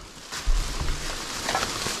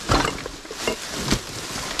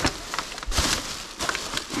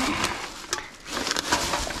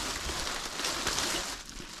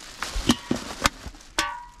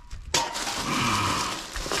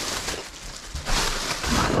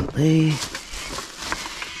 There.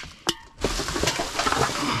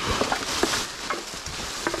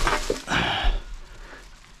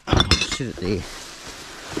 Sit it there.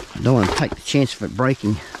 I don't want to take the chance of it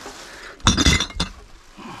breaking.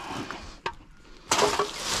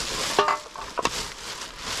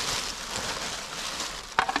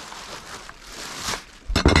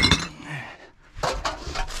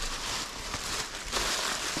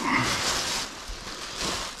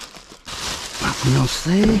 Nothing else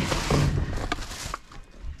there.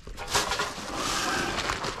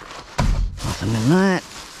 Nothing in that.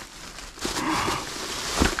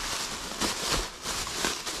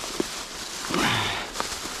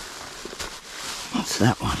 What's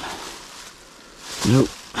that one? Nope.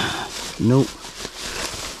 Nope.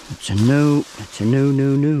 It's a no. It's a no,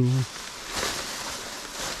 no, no.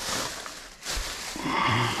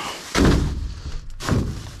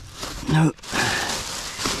 Nope.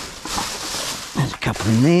 There's a couple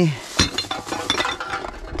in there.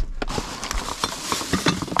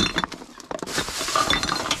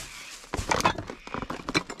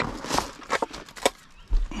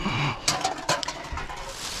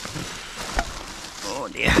 Oh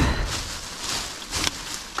dear.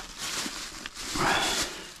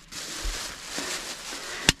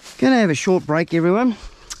 Gonna have a short break, everyone.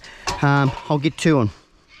 I'll get to them.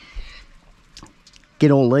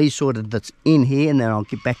 Get all these sorted that's in here, and then I'll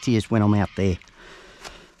get back to you when I'm out there.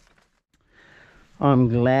 I'm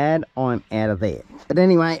glad I'm out of there. But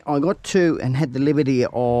anyway, I got to and had the liberty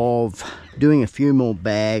of doing a few more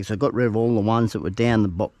bags. I got rid of all the ones that were down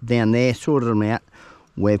there, sorted them out.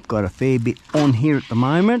 We've got a fair bit on here at the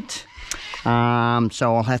moment.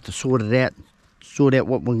 So I'll have to sort out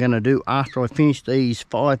what we're going to do after I finish these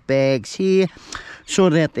 5 bags here.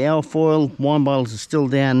 Sorted out the alfoil. Wine bottles are still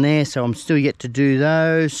down there, so I'm still yet to do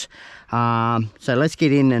those. So let's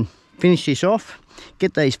get in and finish this off.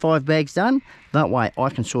 Get these 5 bags done. That way I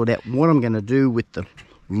can sort out what I'm going to do with the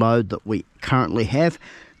load that we currently have,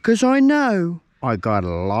 because I know I got a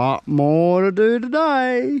lot more to do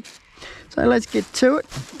today. So let's get to it,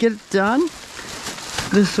 get it done.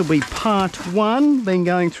 This will be part 1, been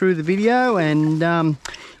going through the video, and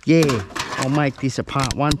yeah, I'll make this a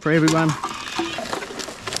part 1 for everyone.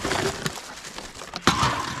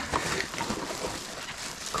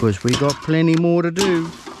 Because we got plenty more to do.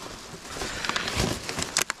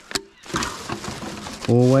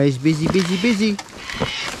 Always busy, busy, busy.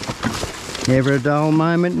 Never a dull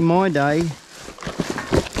moment in my day.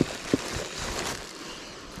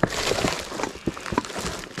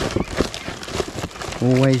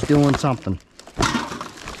 Always doing something.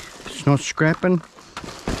 If it's not scrapping,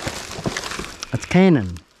 it's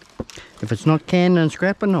canning. If it's not canning and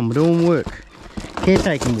scrapping, I'm doing work.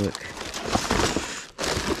 Caretaking work.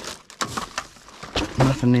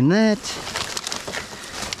 nothing in that.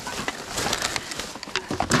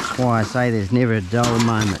 That's why I say there's never a dull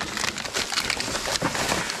moment.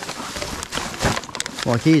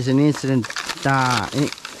 Like here's an incident, well,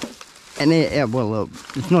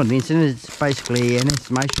 it's not an incident, it's basically an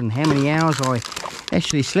estimation of how many hours I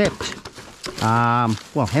actually slept.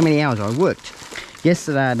 Well, how many hours I worked.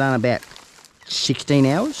 Yesterday I done about 16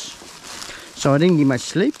 hours, so I didn't get much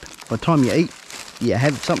sleep. By the time you eat, you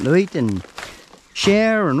have something to eat and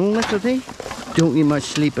shower and all that sort of thing, don't get much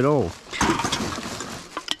sleep at all.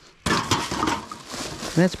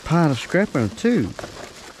 That's part of scrapping too.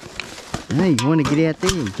 You want to get out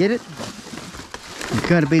there and get it. You've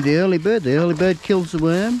got to be the early bird. The early bird kills the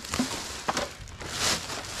worm.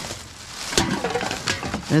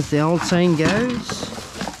 As the old saying goes.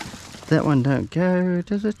 That one don't go,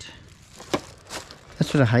 does it?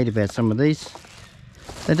 That's what I hate about some of these.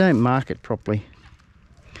 They don't mark it properly.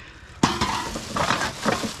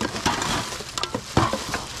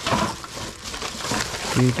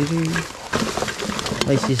 At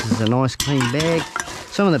least this is a nice clean bag.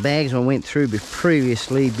 Some of the bags I went through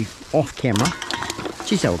previously off camera.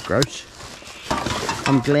 Geez, they were gross.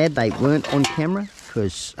 I'm glad they weren't on camera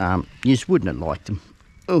because you just wouldn't have liked them.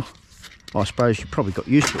 Oh, I suppose you probably got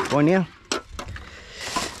used to it by now.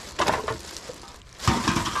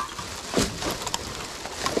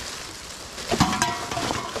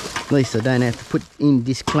 At least I don't have to put in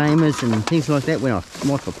disclaimers and things like that when I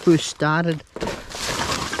first started.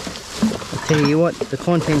 I'll tell you what, the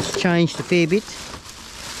contents changed a fair bit.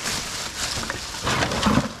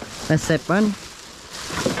 That's that one.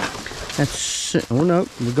 That's, oh no,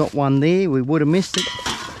 we got one there, we would have missed it.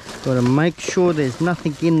 Got to make sure there's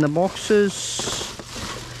nothing in the boxes.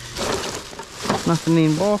 Nothing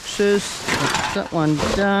in boxes. That's that one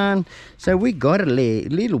done. So we got a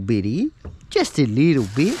little bitty, just a little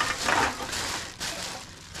bit.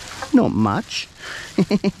 Not much.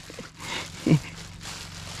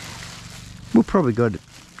 We'll probably got to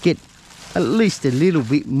get at least a little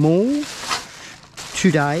bit more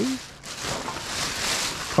today.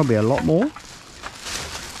 Probably a lot more.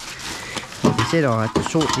 Like I said, I have to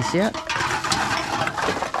sort this out.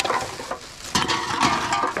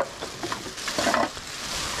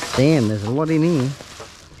 Damn, there's a lot in here.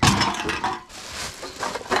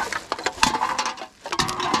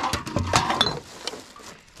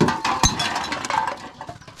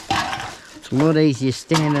 It's a lot easier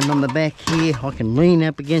standing on the back here. I can lean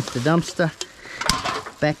up against the dumpster.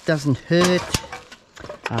 Back doesn't hurt.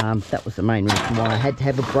 That was the main reason why I had to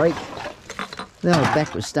have a break. The old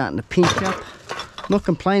back was starting to pinch up. Not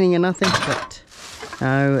complaining or nothing, but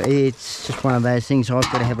no, it's just one of those things I've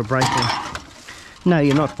got to have a break on. No,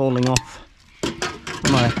 you're not falling off. I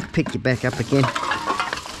might have to pick you back up again.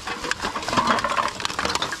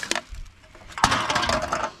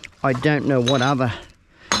 I don't know what other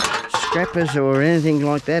scrappers or anything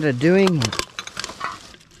like that are doing.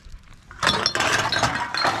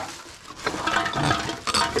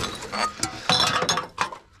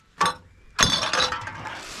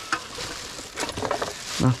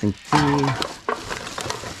 Nothing there.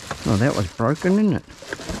 Oh, that was broken, isn't it?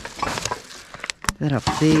 That up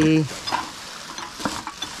there.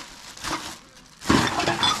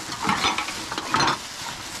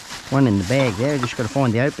 One in the bag there. I just got to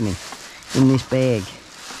find the opening in this bag.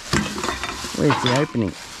 Where's the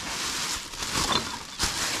opening?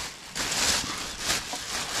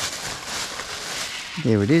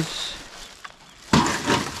 There it is.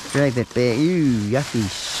 Drag that bag. Ew,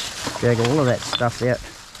 yuckies. Drag all of that stuff out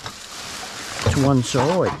to one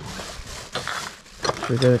side. So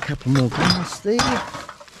we've got a couple more glass there.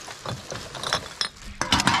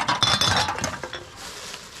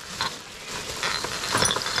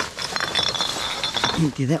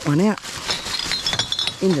 Empty that one out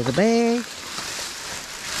into the bag.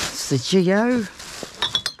 It's the GO.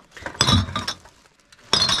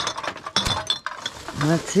 And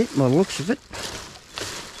that's it, by the looks of it.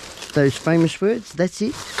 Those famous words, that's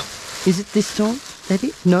it. Is it this time? Is that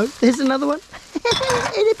it? No, there's another one.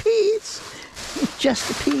 It appears. It just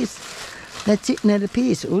appears. That's it, and it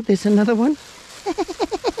appears. Oh, there's another one.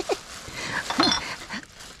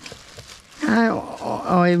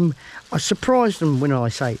 I surprised them when I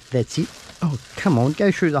say that's it. Oh, come on,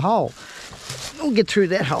 go through the hole. I'll get through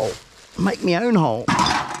that hole. Make my own hole.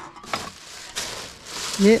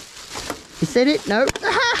 Yep. Is that it? No.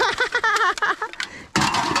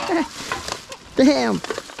 Damn.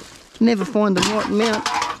 Never find the right amount.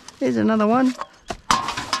 There's another one.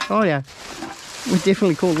 Oh yeah. We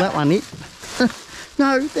definitely call that one it.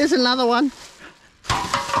 No, there's another one.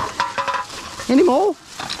 Any more?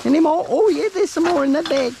 Any more? Oh yeah, there's some more in that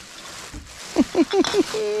bag.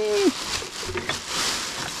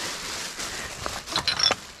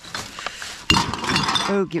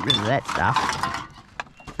 Oh, get rid of that stuff.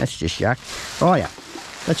 That's just yuck. Oh yeah,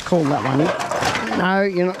 let's call that one in. No,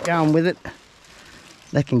 you're not going with it.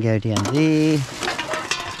 That can go down there.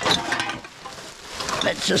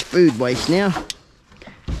 That's just food waste now.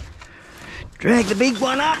 Drag the big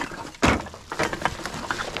one up.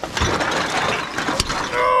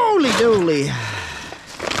 Holy dooly.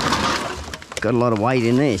 Got a lot of weight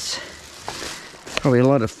in this. Probably a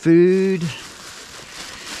lot of food.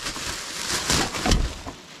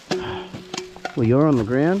 Well, you're on the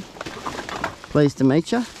ground. Pleased to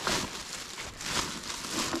meet you.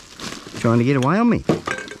 Trying to get away on me.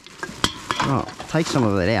 Oh, take some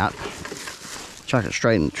of that out. Chuck it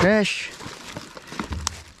straight in the trash.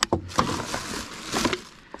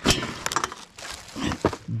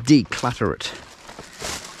 Declutter it.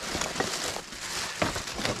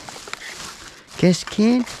 Gas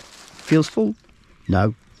can feels full.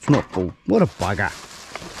 No, it's not full. What a bugger.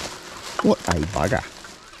 What a bugger.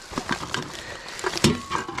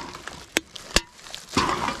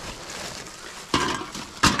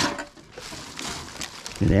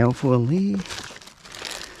 Get alfoil there.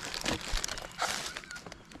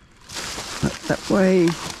 Up that way.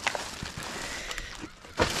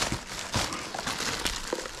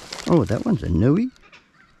 Oh, that one's a newie.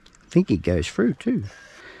 I think it goes through too.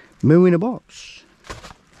 Moo in a box.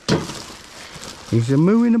 There's a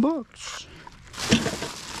moo in a box.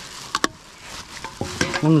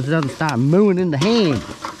 As long as it doesn't start mooing in the hand.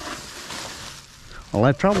 I'll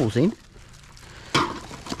have troubles then.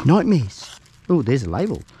 Nightmares. Oh, there's a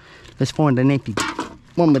label. Let's find an empty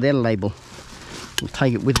one without a label. We'll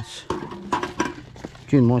take it with us.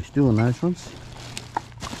 June likes doing those ones.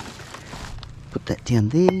 Put that down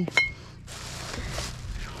there.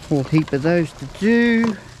 Whole heap of those to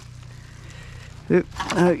do. Oop,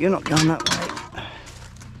 no, you're not going that way.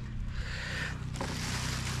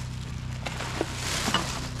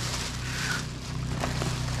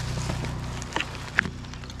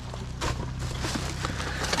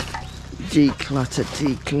 Declutter,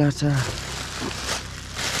 declutter.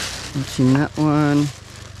 What's in that one?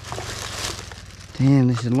 Damn,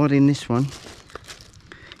 there's a lot in this one.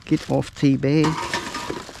 Get off, tea bag.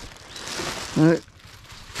 No.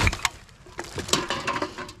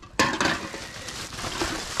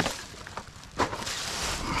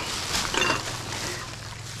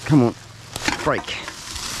 Come on, break.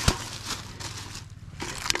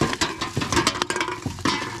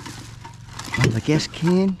 Another gas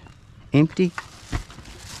can, empty.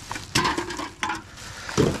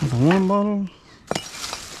 Another wine bottle.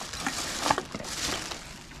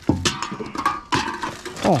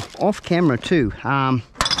 Oh, off camera too.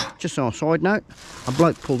 Just on a side note, a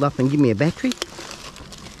bloke pulled up and gave me a battery.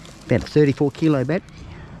 About a 34 kilo battery.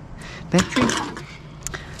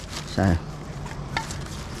 So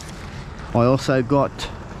I also got,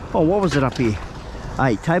 oh, what was it up here?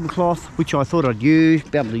 A tablecloth, which I thought I'd be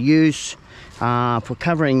able to use for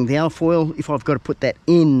covering the alfoil if I've got to put that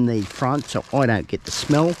in the front so I don't get the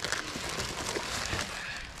smell.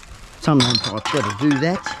 Sometimes I've got to do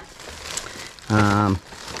that.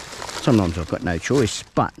 Sometimes I've got no choice,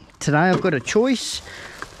 but today I've got a choice.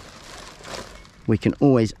 We can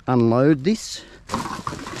always unload this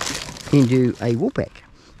into a wool pack.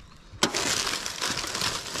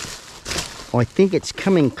 I think it's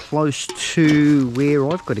coming close to where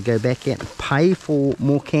I've got to go back out and pay for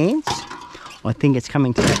more cans. I think it's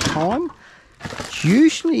coming to that time. It's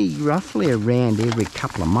usually roughly around every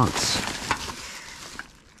couple of months.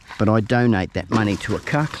 But I donate that money to a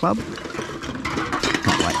car club.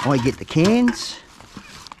 That way I get the cans.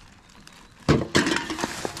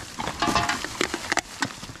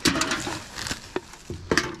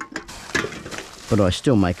 But I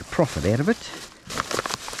still make a profit out of it.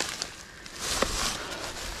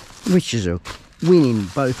 Which is a win in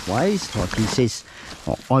both ways. Like he says,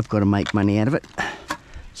 oh, I've got to make money out of it.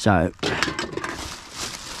 So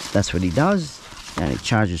that's what he does. And he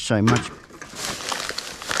charges so much.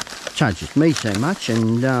 Charges me so much.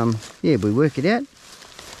 And yeah, we work it out.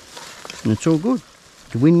 And it's all good.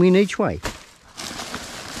 It's a win-win each way.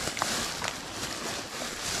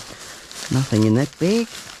 Nothing in that bag.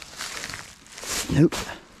 Nope.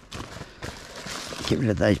 Get rid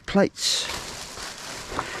of those plates.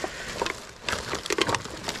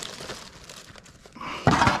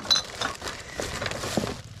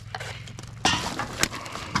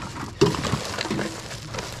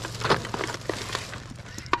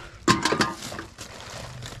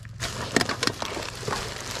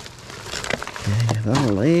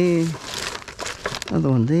 Another there, another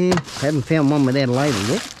one there. Haven't found one without a label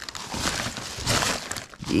yet.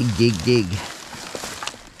 Dig, dig, dig.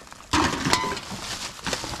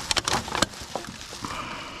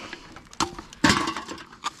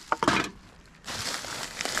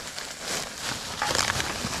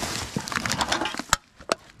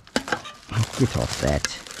 Get off that.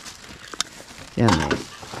 Down there.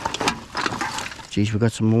 Geez, we've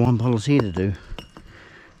got some more wine bottles here to do.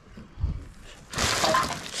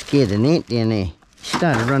 Scared an ant down there. He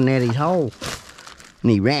started running out his hole.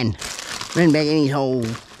 And he ran back in his hole.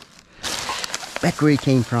 Back where he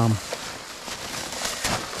came from.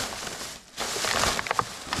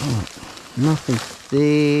 Oh, nothing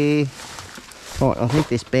there. Right, I think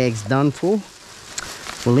this bag's done for.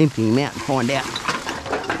 We'll empty him out and find out.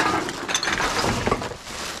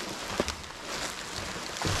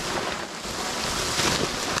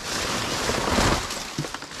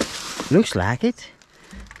 Looks like it.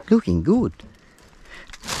 Looking good.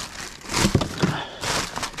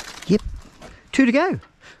 Yep. 2 to go.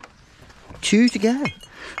 2 to go.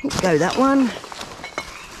 We'll go that one.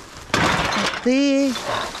 Up there.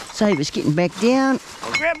 Save us getting back down.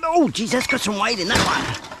 I'll grab the... Oh, geez, that's got some weight in that one.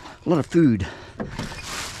 A lot of food.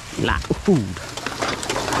 A lot of food.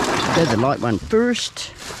 Go the light one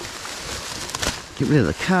first. Get rid of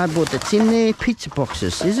the cardboard that's in there. Pizza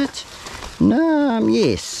boxes, is it? No,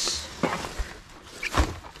 yes.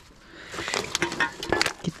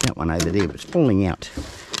 Get that one over there, but it's falling out.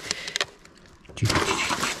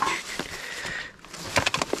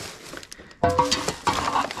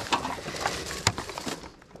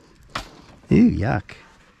 Ooh, yuck.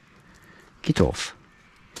 Get off.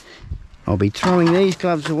 I'll be throwing these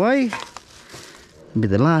gloves away. It'll be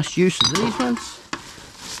the last use of these ones.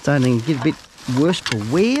 Starting to get a bit worse for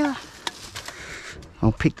wear.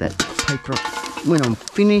 I'll pick that paper up when I'm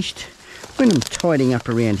finished, when I'm tidying up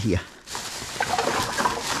around here.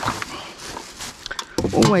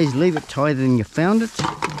 Always leave it tighter than you found it,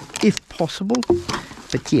 if possible.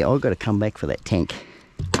 But yeah, I've got to come back for that tank.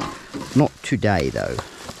 Not today though.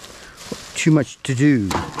 Too much to do.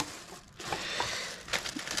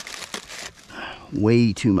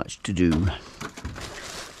 Way too much to do.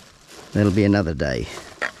 That'll be another day.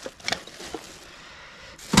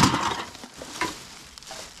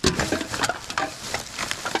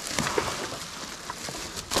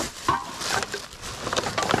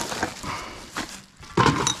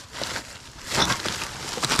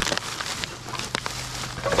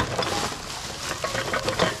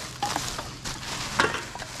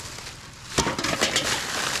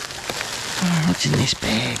 What's in this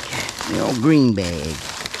bag? The old green bag.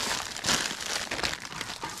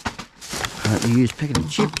 Right, we use a packet of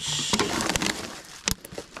chips.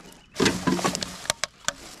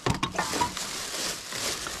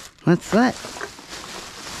 That's that.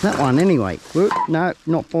 That one anyway. Whoop, no,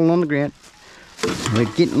 not falling on the ground. We're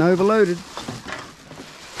getting overloaded.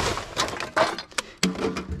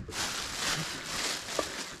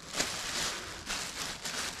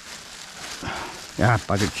 Ah,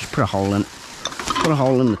 bugger, just put a hole in it. Put a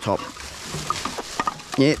hole in the top.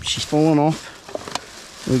 Yep, she's fallen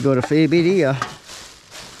off. We've got a fair bit here.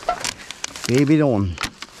 Fair bit on.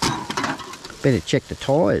 Better check the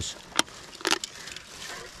tyres.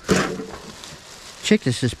 Check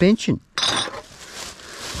the suspension.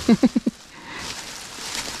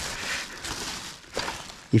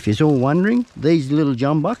 If you're all wondering, these little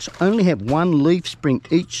jumbucks only have one leaf spring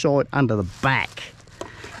each side under the back.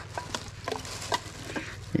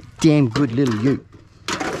 Damn good little ute.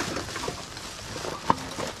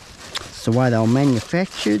 It's the way they were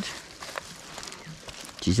manufactured.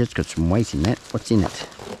 Geez, that's got some weight in that. What's in it?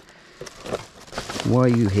 Why are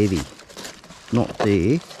you heavy? Not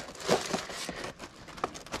there.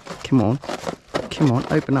 Come on. Come on,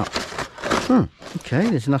 open up. Okay,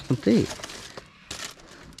 there's nothing there.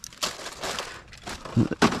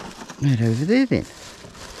 Right over there then.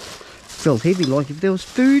 Felt heavy like if there was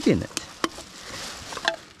food in it.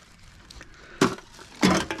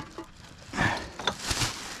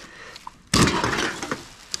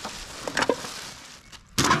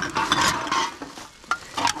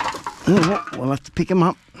 We'll have to pick them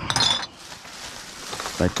up.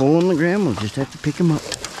 If they fall on the ground, we'll just have to pick them up.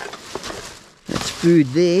 That's food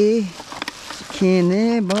there. There's a can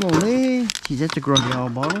there, bottle there. Geez, that's a groggy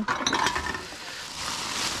old bottle.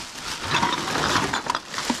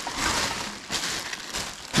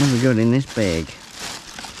 What have we got in this bag?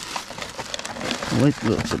 Well, it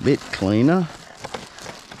looks a bit cleaner.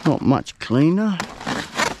 Not much cleaner.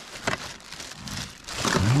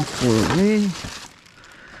 Alfoil there.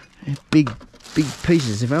 Big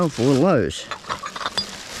pieces of alfoil, those.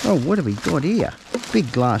 Oh, what have we got here?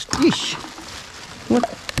 Big glass dish. What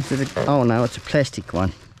is it? Oh no, it's a plastic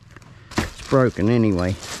one. It's broken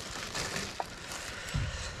anyway.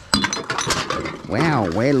 Wow,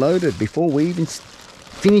 we're loaded before we even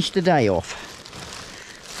finish the day off.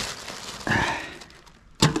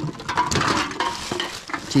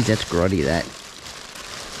 Geez, that's grotty, that.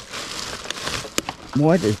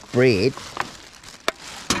 Why does bread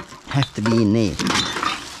have to be in there?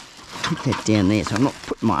 Put that down there so I'm not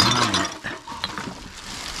putting my arm in it.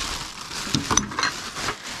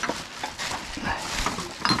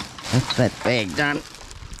 That's that bag done.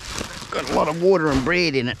 Got a lot of water and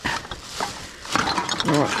bread in it.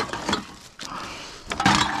 Alright.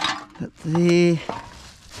 Put there.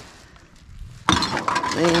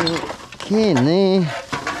 There. Can there.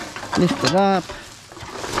 Lift it up.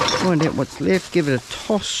 Find out what's left. Give it a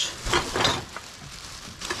toss.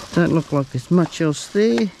 Don't look like there's much else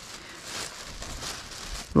there.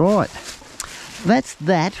 Right. That's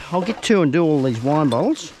that. I'll get to and do all these wine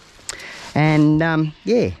bottles. And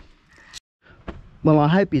yeah. Well, I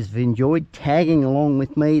hope you've enjoyed tagging along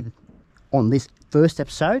with me on this first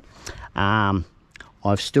episode.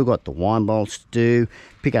 I've still got the wine bottles to do,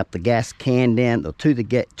 pick up the gas can down, or two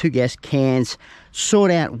gas cans,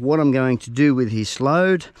 sort out what I'm going to do with his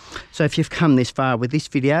load. So if you've come this far with this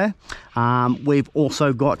video, we've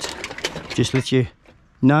also got, just let you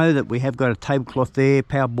know that we have got a tablecloth there,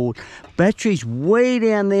 power board, batteries way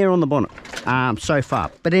down there on the bonnet so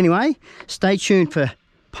far. But anyway, stay tuned for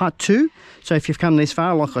part 2. So if you've come this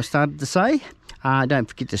far, like I started to say, don't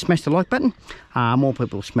forget to smash the like button. More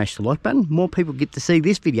people smash the like button, more people get to see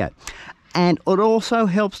this video. And it also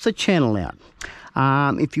helps the channel out.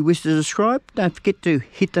 If you wish to subscribe, don't forget to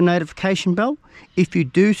hit the notification bell if you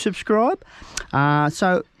do subscribe.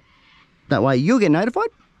 So that way you'll get notified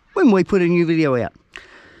when we put a new video out.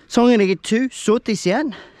 So I'm going to get to sort this out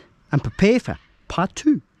and prepare for part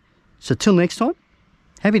 2. So till next time,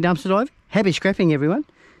 happy dumpster diving, happy scrapping everyone.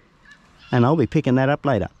 And I'll be picking that up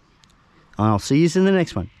later. I'll see you in the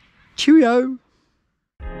next one. Cheerio!